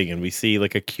pop-up thing, and we see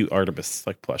like a cute Artemis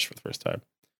like plush for the first time.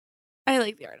 I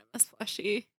like the Artemis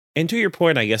plushie. And to your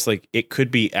point, I guess like it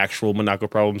could be actual Minako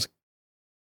problems.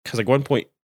 Because like one point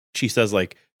she says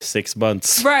like 6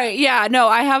 months. Right, yeah. No,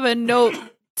 I have a note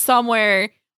somewhere.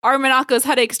 Are Minako's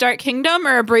headaches Dark Kingdom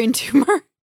or a brain tumor?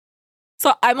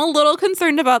 So I'm a little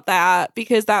concerned about that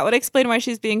because that would explain why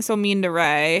she's being so mean to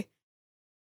Rei.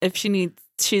 If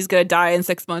she's gonna die in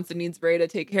 6 months and needs Rei to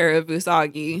take care of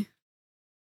Usagi.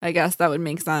 I guess that would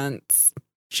make sense.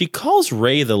 She calls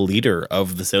Rei the leader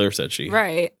of the Sailor Senshi.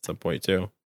 Right. At some point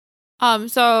too.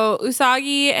 So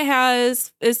Usagi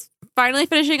is finally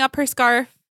finishing up her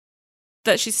scarf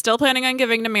that she's still planning on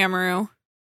giving to Mamoru,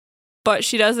 but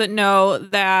she doesn't know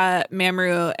that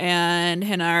Mamoru and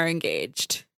Hina are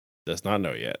engaged. Does not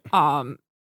know yet.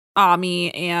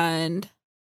 Ami and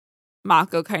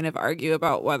Mako kind of argue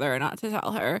about whether or not to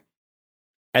tell her.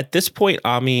 At this point,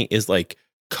 Ami is like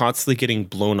constantly getting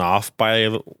blown off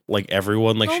by like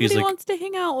everyone. Like Nobody she's like wants to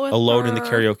hang out with alone her. in the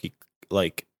karaoke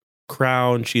like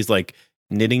crown. She's like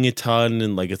knitting a ton,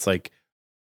 and like it's like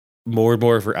more and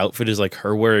more of her outfit is like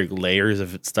her wearing layers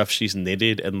of stuff she's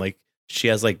knitted, and like she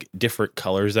has like different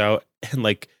colors out, and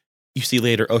like you see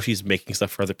later, oh, she's making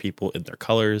stuff for other people in their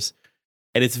colors.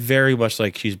 And it's very much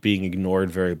like she's being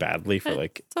ignored very badly for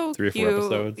like so 3 or 4 cute.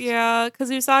 episodes. Yeah, because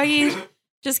Usagi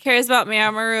just cares about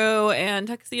Mamoru and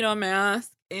Tuxedo Mask,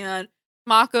 and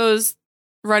Mako's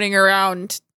running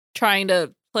around trying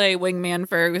to play wingman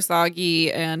for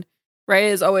Usagi, and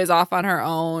Rei is always off on her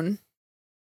own.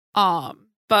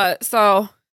 But so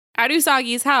at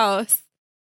Usagi's house,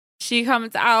 she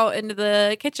comes out into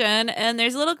the kitchen, and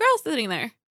there's a little girl sitting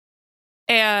there.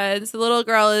 And the little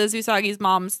girl is Usagi's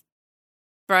mom's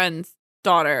friend's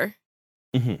daughter.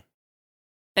 Mm-hmm.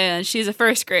 And she's a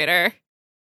first grader.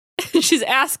 She's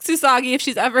asked Usagi if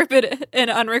she's ever been in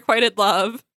unrequited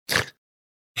love.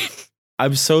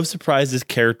 I'm so surprised this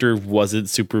character wasn't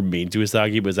super mean to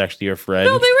Usagi, but was actually her friend.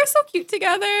 No, they were so cute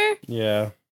together. Yeah.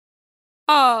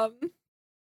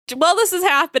 While this is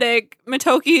happening,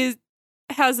 Matoki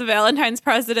has a Valentine's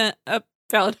present.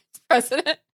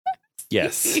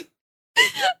 Yes.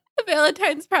 A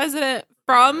Valentine's present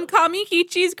from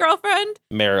Kamikichi's girlfriend.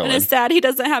 Marilyn. And it's sad he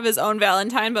doesn't have his own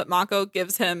Valentine, but Mako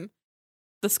gives him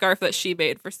the scarf that she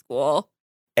made for school.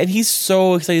 And he's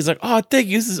so excited. He's like, oh, thank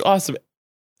you. This is awesome.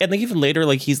 And like even later,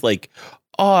 like he's like,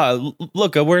 oh,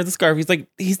 look, I'm wearing the scarf.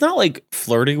 He's not like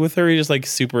flirting with her. He's just like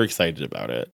super excited about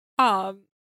it.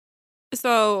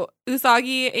 So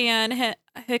Usagi and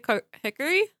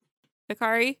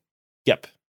Hikari? Yep.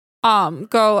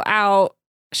 Go out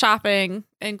shopping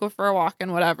and go for a walk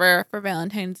and whatever for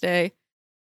Valentine's Day.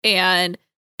 And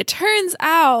it turns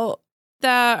out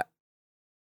that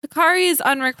Hikari's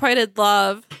unrequited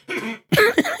love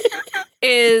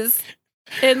is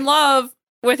in love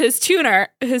with his tutor.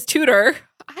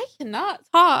 I cannot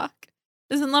talk.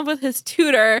 Is in love with his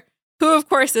tutor, who of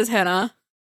course is Hina.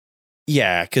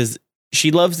 Yeah, because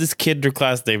she loves this kid in her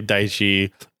class named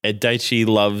Daichi, and Daichi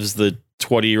loves the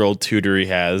 20-year-old tutor he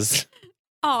has.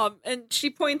 And she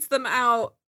points them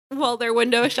out while they're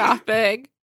window shopping.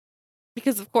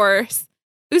 Because of course,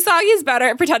 Usagi is better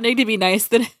at pretending to be nice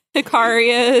than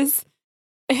Hikari is.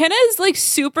 Hina is like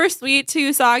super sweet to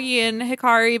Usagi and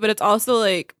Hikari, but it's also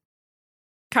like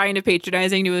kind of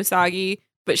patronizing to Usagi,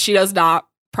 but she does not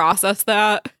process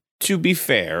that. To be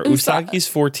fair, Usagi's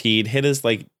 14, Hina's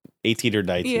like 18 or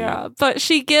 19. Yeah, but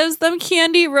she gives them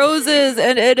candy roses,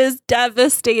 and it is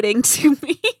devastating to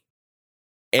me.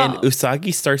 And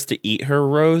Usagi starts to eat her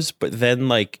rose, but then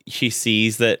like she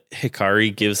sees that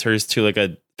Hikari gives hers to like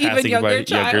a passing by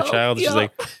younger child. She's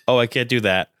like, oh, I can't do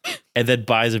that. And then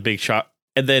buys a big chocolate.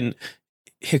 And then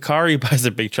Hikari buys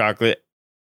a big chocolate,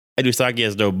 and Usagi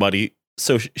has no money,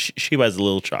 so she buys a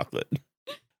little chocolate.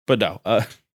 But no.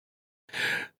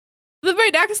 My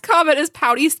next comment is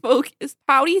pouty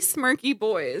smirky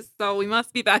boys. So we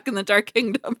must be back in the Dark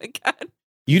Kingdom again.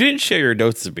 You didn't share your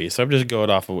notes with me, so I'm just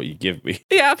going off of what you give me.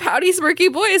 Yeah, pouty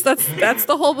smirky boys. That's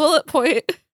the whole bullet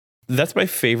point. That's my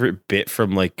favorite bit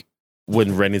from like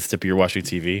when Ren and Stippy are watching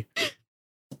TV.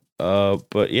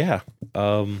 But yeah.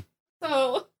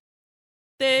 So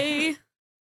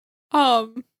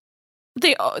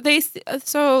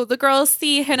so the girls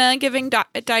see Hina giving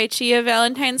Daichi a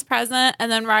Valentine's present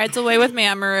and then rides away with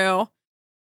Mamoru.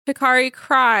 Hikari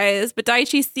cries, but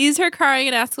Daichi sees her crying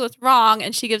and asks what's wrong,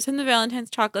 and she gives him the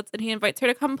Valentine's chocolates, and he invites her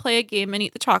to come play a game and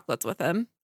eat the chocolates with him.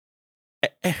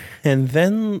 And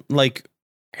then, like,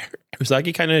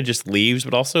 Usagi kind of just leaves,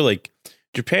 but also, like,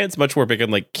 Japan's much more big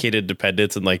on, like, kid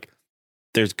independence, and, like,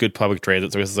 there's good public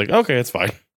transit, so it's like, okay, it's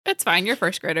fine. It's fine, you're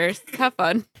first graders. Have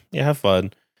fun. Yeah, have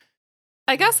fun.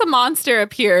 I guess a monster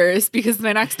appears, because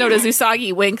my next note is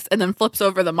Usagi winks and then flips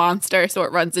over the monster, so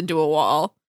it runs into a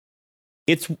wall.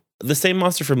 It's the same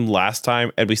monster from last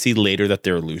time, and we see later that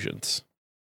they're illusions.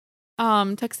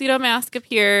 Tuxedo Mask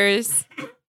appears,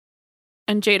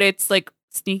 and Jadeite's like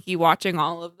sneaky watching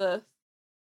all of this.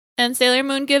 And Sailor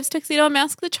Moon gives Tuxedo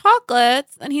Mask the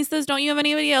chocolates, and he says, "Don't you have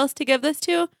anybody else to give this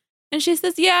to?" And she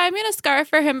says, "Yeah, I made a scarf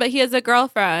for him, but he has a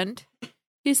girlfriend."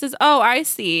 He says, "Oh, I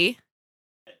see."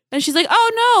 And she's like,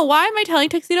 "Oh no, why am I telling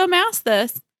Tuxedo Mask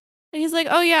this?" And he's like,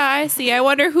 "Oh yeah, I see. I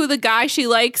wonder who the guy she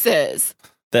likes is."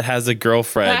 That has a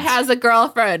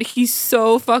girlfriend. He's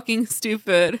so fucking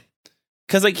stupid.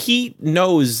 Because, like, he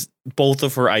knows both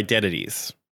of her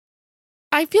identities.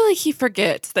 I feel like he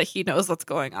forgets that he knows what's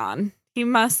going on. He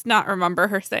must not remember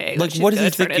her saying. Like, what is he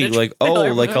thinking? Like,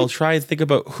 oh, like, I'll try and think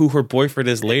about who her boyfriend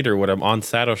is later when I'm on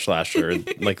Shadow Slasher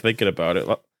and, like, thinking about it.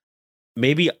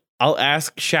 Maybe I'll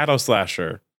ask Shadow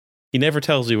Slasher. He never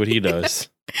tells you what he does.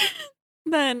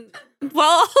 Then, while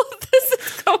all of this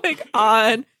is going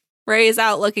on, Ray's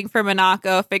out looking for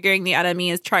Minako, figuring the enemy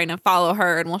is trying to follow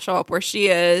her and will show up where she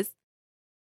is.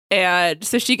 And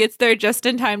so she gets there just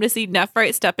in time to see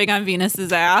Nephrite stepping on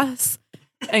Venus's ass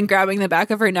and grabbing the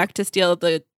back of her neck to steal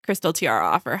the crystal tiara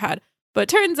off her head. But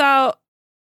turns out,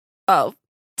 to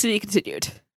be continued.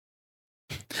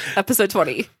 Episode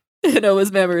 20.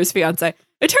 Noah's Mamoru's fiance.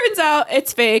 It turns out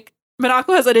it's fake.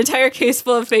 Minako has an entire case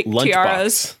full of fake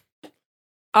tiaras.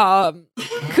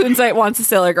 Kunzite wants a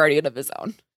sailor guardian of his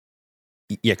own.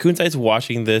 Yeah, Kunzite's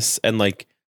watching this and like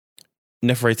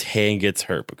Nephrite's hand gets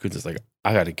hurt, but Kunzite's like,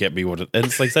 I gotta get me one. And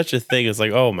it's like such a thing. It's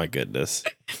like, oh my goodness.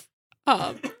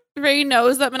 Rei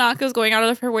knows that Minako's going out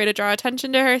of her way to draw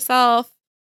attention to herself.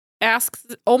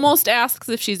 Almost asks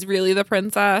if she's really the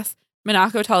princess.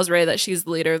 Minako tells Rei that she's the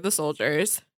leader of the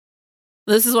soldiers.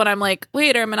 This is when I'm like,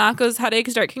 wait, are Minako's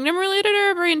headaches Dark Kingdom related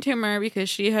or a brain tumor? Because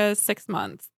she has 6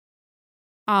 months.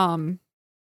 Queen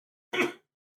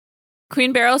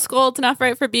Beryl scolds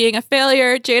Nephrite for being a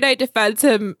failure. Jadeite defends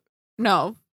him.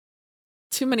 No.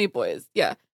 Too many boys.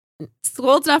 Yeah.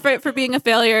 Scolds Nephrite for being a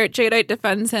failure. Jadeite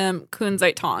defends him.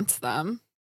 Kunzite taunts them.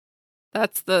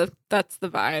 That's the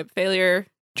vibe. Failure.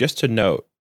 Just to note,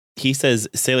 he says,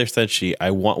 Sailor Senshi,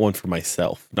 I want one for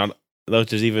myself. Not,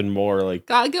 which is even more like,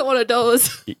 gotta get one of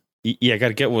those. Yeah,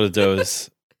 gotta get one of those.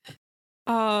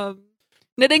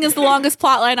 Knitting is the longest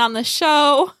plotline on the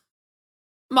show.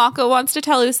 Mako wants to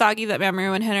tell Usagi that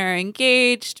Mamoru and Hina are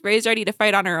engaged. Rei's ready to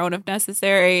fight on her own if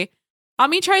necessary.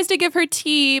 Ami tries to give her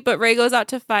tea, but Rei goes out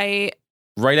to fight.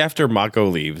 Right after Mako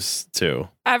leaves, too.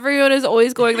 Everyone is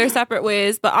always going their separate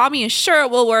ways, but Ami is sure it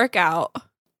will work out.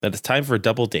 That it's time for a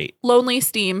double date. Lonely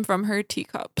steam from her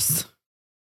teacups.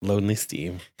 Lonely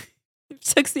steam.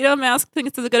 Tuxedo Mask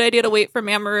thinks it's a good idea to wait for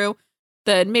Mamoru.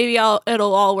 Then maybe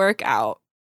it'll all work out.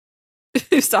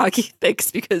 Usagi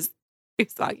thinks because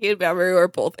Usagi and Mamoru are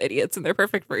both idiots and they're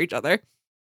perfect for each other.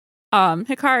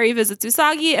 Hikari visits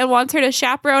Usagi and wants her to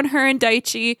chaperone her and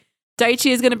Daichi.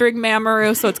 Daichi is going to bring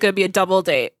Mamoru, so it's going to be a double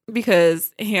date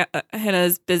because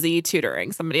Hina's busy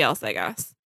tutoring somebody else, I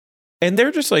guess. And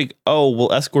they're just like, oh,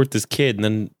 we'll escort this kid. And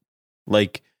then,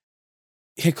 like,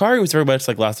 Hikari was very much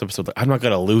like last episode, like, I'm not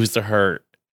going to lose to her.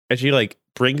 And she, like,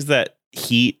 brings that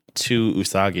heat to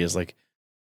Usagi. Is like,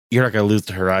 you're not going to lose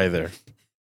to her either.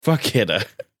 Fuck Hina.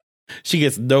 She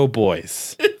gets no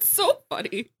boys. It's so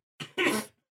funny. They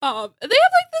have,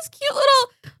 like, this cute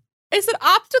little, it's an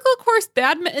obstacle course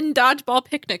badminton dodgeball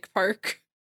picnic park.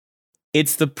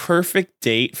 It's the perfect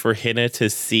date for Hina to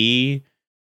see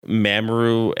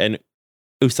Mamoru and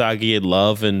Usagi in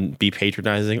love and be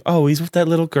patronizing. Oh, he's with that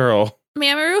little girl.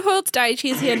 Mamoru holds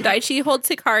Daichi's hand, Daichi holds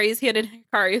Hikari's hand, and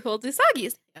Hikari holds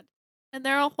Usagi's hand. And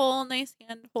they're a whole nice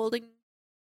hand holding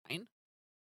fine.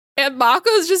 And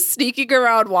Mako's just sneaking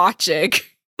around watching.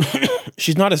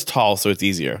 She's not as tall, so it's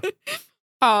easier.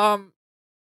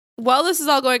 While this is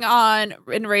all going on,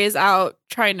 and Rei's out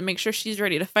trying to make sure she's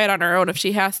ready to fight on her own if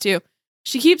she has to,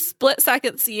 she keeps split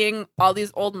second seeing all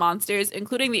these old monsters,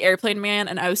 including the Airplane Man,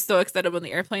 and I was so excited when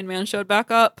the Airplane Man showed back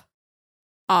up.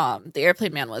 The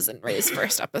Airplane Man was in Rei's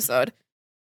first episode.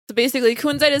 So basically,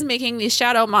 Kunzite is making these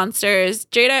shadow monsters.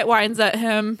 Jadeite whines at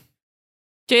him.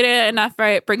 Jadeite and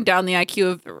Nephrite bring down the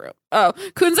IQ of the room. Oh,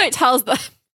 Kunzite tells them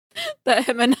that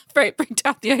him and Nephrite bring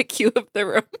down the IQ of the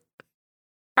room.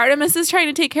 Artemis is trying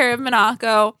to take care of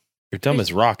Minako. You're dumb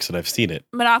as rocks, and I've seen it.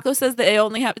 Minako says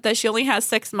that she only has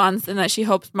 6 months and that she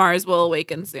hopes Mars will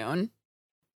awaken soon.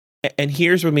 And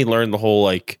here's when we learn the whole,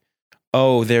 like,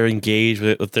 oh, they're engaged,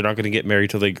 but they're not going to get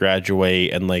married till they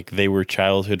graduate, and, like, they were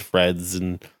childhood friends,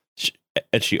 and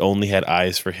she only had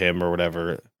eyes for him or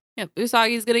whatever. Yep,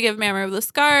 Usagi's going to give Mamoru the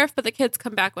scarf, but the kids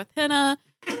come back with Hina.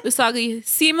 Usagi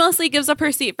seamlessly gives up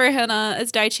her seat for Hina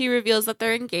as Daichi reveals that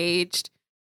they're engaged.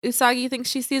 Usagi thinks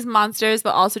she sees monsters,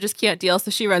 but also just can't deal,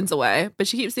 so she runs away. But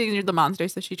she keeps seeing the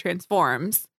monsters, so she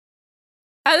transforms.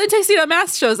 And then Tuxedo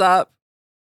Mask shows up,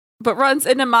 but runs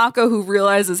into Mako, who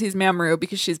realizes he's Mamoru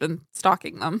because she's been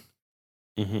stalking them.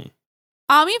 Mm-hmm.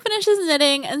 Ami finishes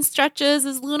knitting and stretches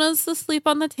as Luna's asleep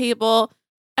on the table,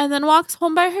 and then walks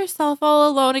home by herself all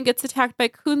alone and gets attacked by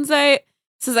Kunzite.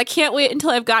 Says, I can't wait until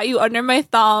I've got you under my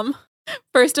thumb.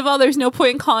 First of all, there's no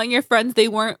point in calling your friends. They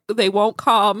won't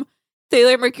come.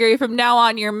 Sailor Mercury, from now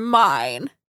on, you're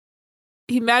mine.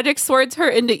 He magic swords her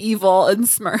into evil and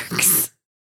smirks.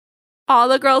 All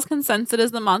the girls can sense it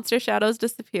as the monster shadows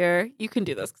disappear. You can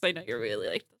do this because I know you really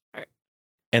like this part.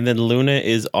 And then Luna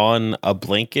is on a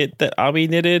blanket that Ami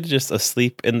knitted, just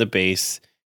asleep in the base.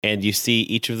 And you see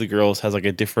each of the girls has like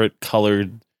a different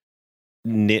colored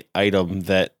knit item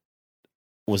that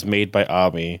was made by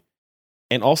Ami.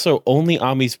 And also only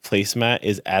Ami's placemat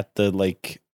is at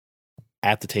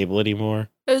the table anymore.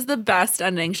 It was the best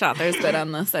ending shot there's been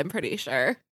on this, I'm pretty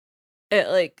sure.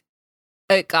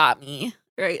 It got me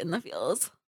right in the feels.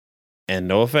 And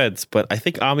no offense, but I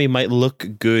think Ami might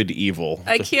look good evil.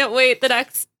 I can't wait. The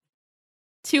next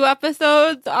 2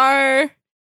 episodes are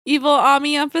evil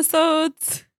Ami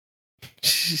episodes.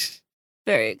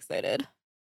 Very excited.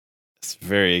 It's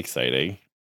very exciting.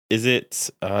 Is it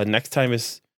next time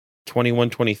is 21,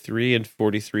 23, and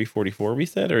 43, 44 we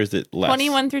said, or is it less?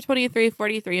 21 through 23,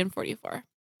 43, and 44.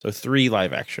 So 3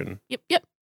 live action. Yep.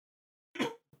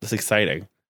 That's exciting.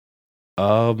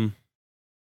 And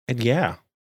yeah.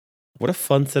 What a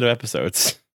fun set of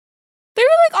episodes. They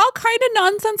were like all kind of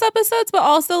nonsense episodes, but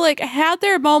also like had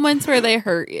their moments where they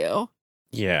hurt you.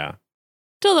 Yeah.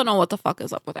 Still don't know what the fuck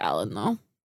is up with Alan though.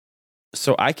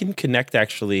 So I can connect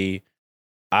actually.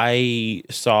 I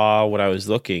saw when I was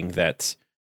looking that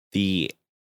the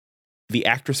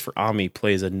actress for Ami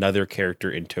plays another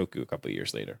character in Toku a couple of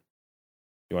years later.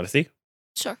 You want to see?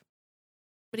 Sure.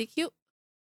 Pretty cute.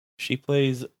 She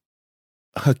plays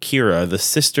Hakira, the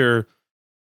sister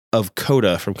of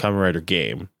Koda from Kamen Rider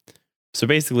Game. So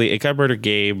basically, in Kamen Rider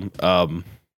Game,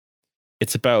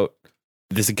 it's about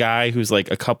this guy who's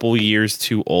like a couple years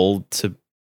too old to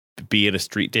be in a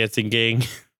street dancing gang,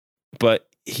 but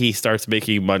he starts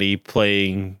making money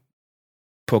playing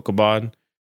Pokemon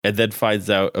and then finds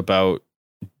out about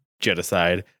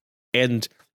genocide. And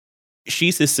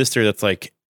she's his sister that's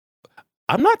like,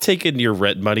 I'm not taking your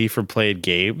rent money from playing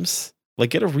games.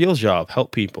 Like, get a real job,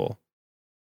 help people.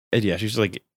 And yeah, she's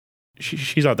like,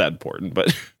 she's not that important,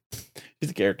 but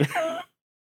she's a character. Well,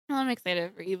 I'm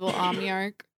excited for Evil Ami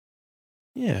arc.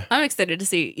 Yeah. I'm excited to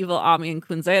see Evil Ami and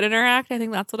Kunzite interact. I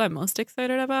think that's what I'm most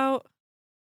excited about.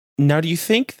 Now, do you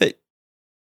think that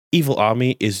Evil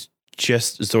Ami is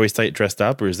just Zoe Sight dressed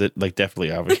up, or is it like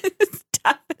definitely Ami? It's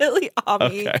definitely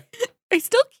Ami. Okay. I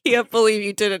still can't believe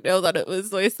you didn't know that it was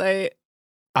Zoe Sight.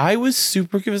 I was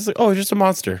super confused. Like, oh, it's just a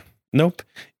monster. Nope.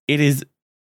 It is.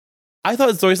 I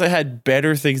thought Zoe Sight had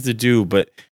better things to do, but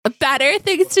Better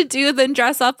things to do than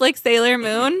dress up like Sailor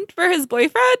Moon for his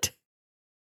boyfriend?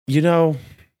 you know,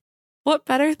 What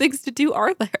better things to do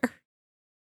are there?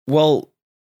 well,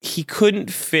 he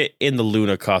couldn't fit in the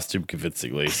Luna costume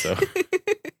convincingly. So,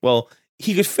 well,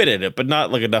 he could fit in it, but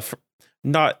not like enough.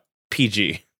 Not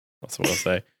PG. That's what I'll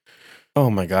say. Oh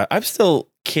my god, I still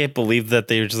can't believe that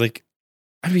they were just like.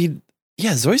 I mean,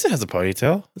 yeah, Zoe Sight has a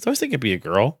ponytail. Zoe Sight could be a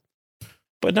girl,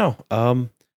 but no.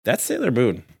 That's Sailor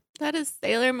Moon. That is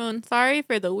Sailor Moon. Sorry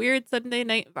for the weird Sunday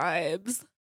night vibes.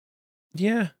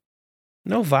 Yeah.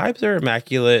 No, vibes are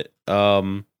immaculate.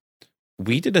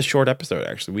 We did a short episode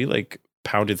actually. We like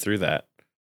pounded through that.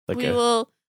 Like We will.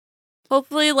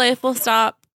 Hopefully, life will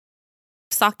stop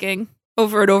sucking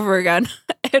over and over again,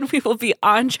 and we will be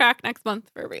on track next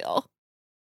month for real.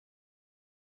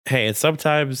 hey, and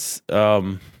sometimes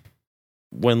when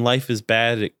life is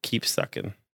bad, it keeps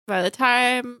sucking. By the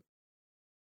time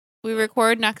we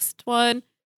record next one,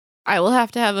 I will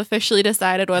have to have officially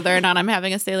decided whether or not I'm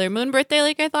having a Sailor Moon birthday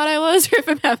like I thought I was, or if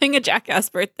I'm having a Jackass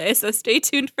birthday. So stay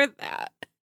tuned for that.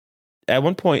 At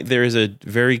one point, there is a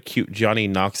very cute Johnny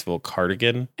Knoxville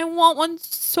cardigan I want one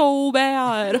so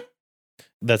bad.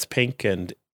 that's pink,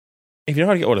 and if you know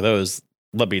how to get one of those,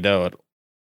 let me know.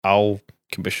 I'll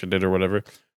commission it or whatever,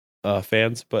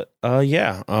 fans. But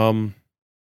yeah.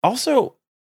 Also,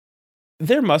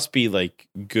 there must be like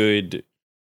good.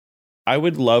 I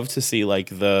would love to see like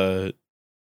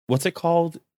what's it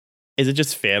called? Is it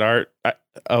just fan art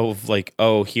of like,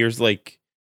 oh, here's like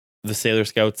the Sailor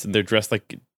Scouts and they're dressed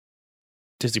like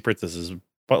Disney princesses,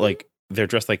 but like they're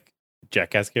dressed like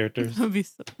Jackass characters. That would be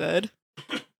so good.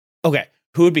 Okay,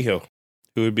 who would be who?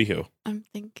 Who would be who? I'm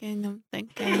thinking. I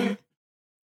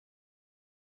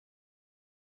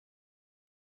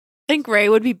think Ray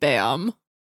would be Bam.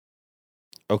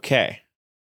 Okay,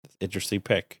 interesting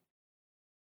pick.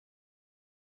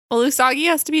 Well, Usagi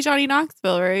has to be Johnny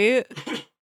Knoxville, right?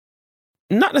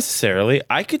 Not necessarily.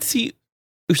 I could see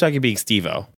Usagi being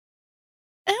Steve-O.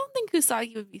 I don't think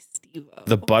Usagi would be Steve-O.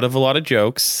 The butt of a lot of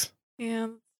jokes. Yeah,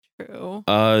 that's true.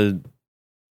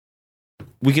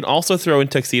 We can also throw in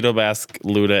Tuxedo Mask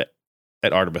Luna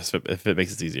at Artemis if it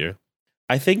makes it easier.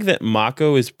 I think that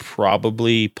Mako is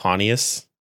probably Pontius.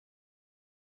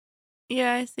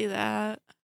 Yeah, I see that.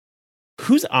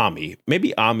 Who's Ami?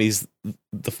 Maybe Ami's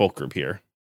the folk group here.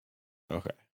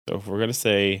 Okay. So if we're going to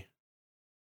say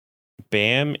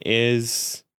Bam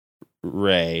is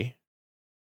Ray.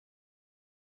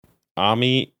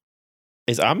 Ami.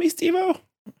 Is Ami Steve-O?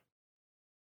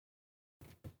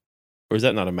 Or is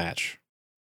that not a match?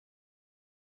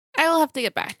 I will have to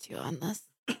get back to you on this.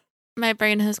 My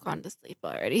brain has gone to sleep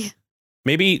already.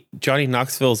 Maybe Johnny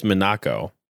Knoxville's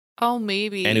Minako. Oh,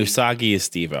 maybe. And Usagi is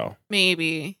Steve-O.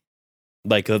 Maybe.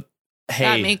 Like, hey.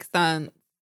 That makes sense.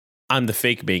 I'm the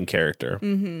fake main character.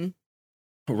 Mm-hmm.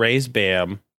 Ray's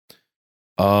Bam.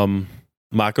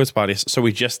 Mako's Pontius. So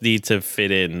we just need to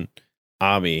fit in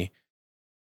Ami.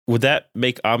 Would that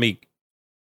make Ami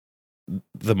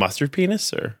the mustard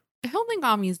penis, or? I don't think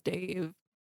Ami's Dave.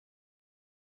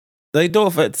 I don't know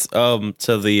if it's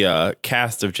to the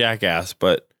cast of Jackass,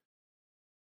 but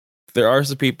there are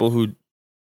some people who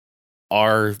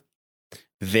are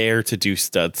there to do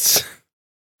stunts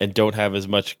and don't have as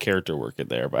much character work in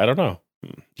there. But I don't know.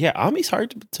 Yeah, Ami's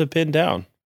hard to pin down.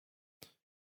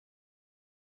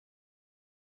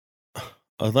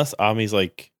 Unless Ami's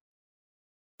like,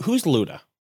 who's Luna?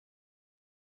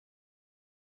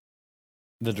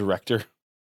 The director?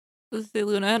 Let's see,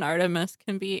 Luna and Artemis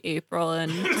can be April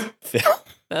and Phil.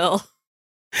 Phil.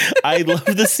 I love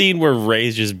the scene where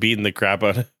Ray's just beating the crap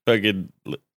out of fucking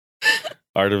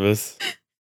Artemis.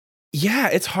 Yeah,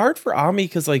 it's hard for Ami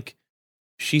because, like,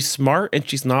 she's smart and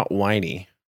she's not whiny.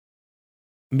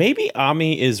 Maybe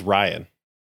Ami is Ryan.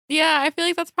 Yeah, I feel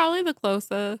like that's probably the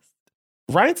closest.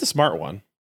 Ryan's a smart one.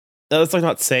 That's like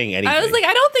not saying anything. I was like,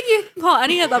 I don't think you can call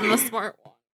any of them the smart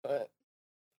one. But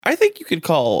I think you could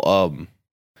call,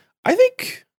 I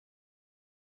think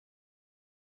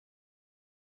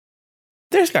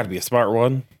there's got to be a smart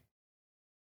one.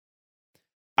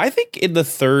 I think in the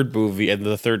third movie and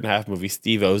the third and a half movie,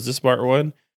 Steve-O's the smart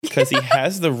one because he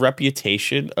has the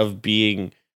reputation of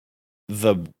being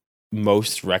the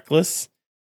most reckless,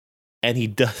 and he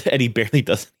barely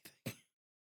does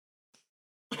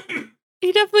anything.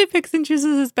 He definitely picks and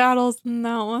chooses his battles in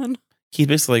that one. He's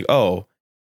basically like, oh,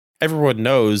 everyone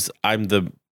knows I'm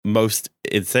the most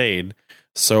insane,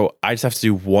 so I just have to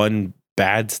do one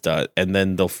bad stunt, and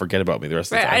then they'll forget about me the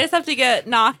rest of the time. I just have to get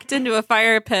knocked into a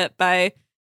fire pit by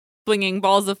swinging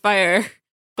balls of fire.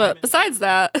 But besides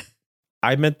that,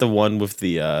 I meant the one with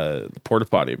the porta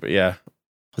potty, but yeah.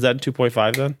 Was that in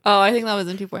 2.5 then? oh, I think that was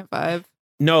in 2.5.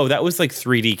 No, that was like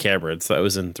 3D Cameron, so that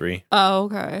was in 3. Oh,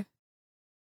 okay.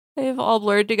 They've all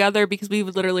blurred together because we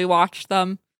literally watched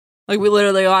them. Like, we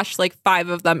literally watched like 5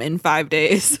 of them in 5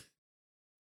 days.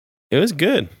 It was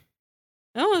good.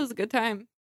 Oh, it was a good time.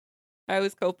 I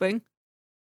was coping.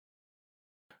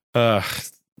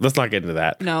 Let's not get into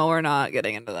that. No, we're not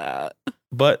getting into that.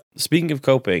 But speaking of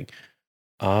coping,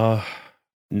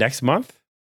 next month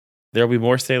there'll be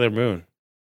more Sailor Moon.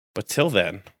 But till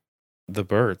then, the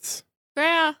birds.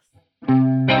 Grass.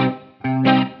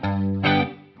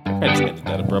 I just ended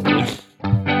that abruptly.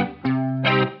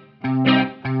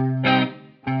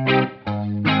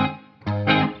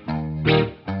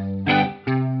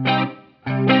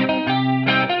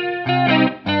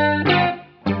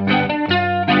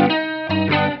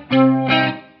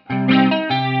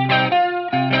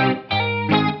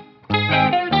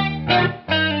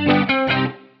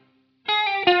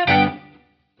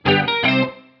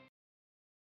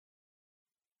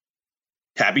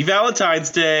 Happy Valentine's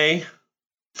Day.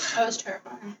 That was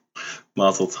terrifying.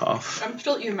 Mazel tov. I'm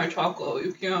still eating my chocolate.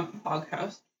 You can't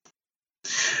podcast.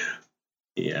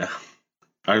 Yeah.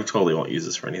 I totally won't use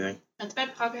this for anything. That's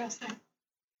bad podcasting.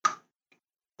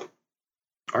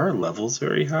 Are our levels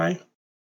very high?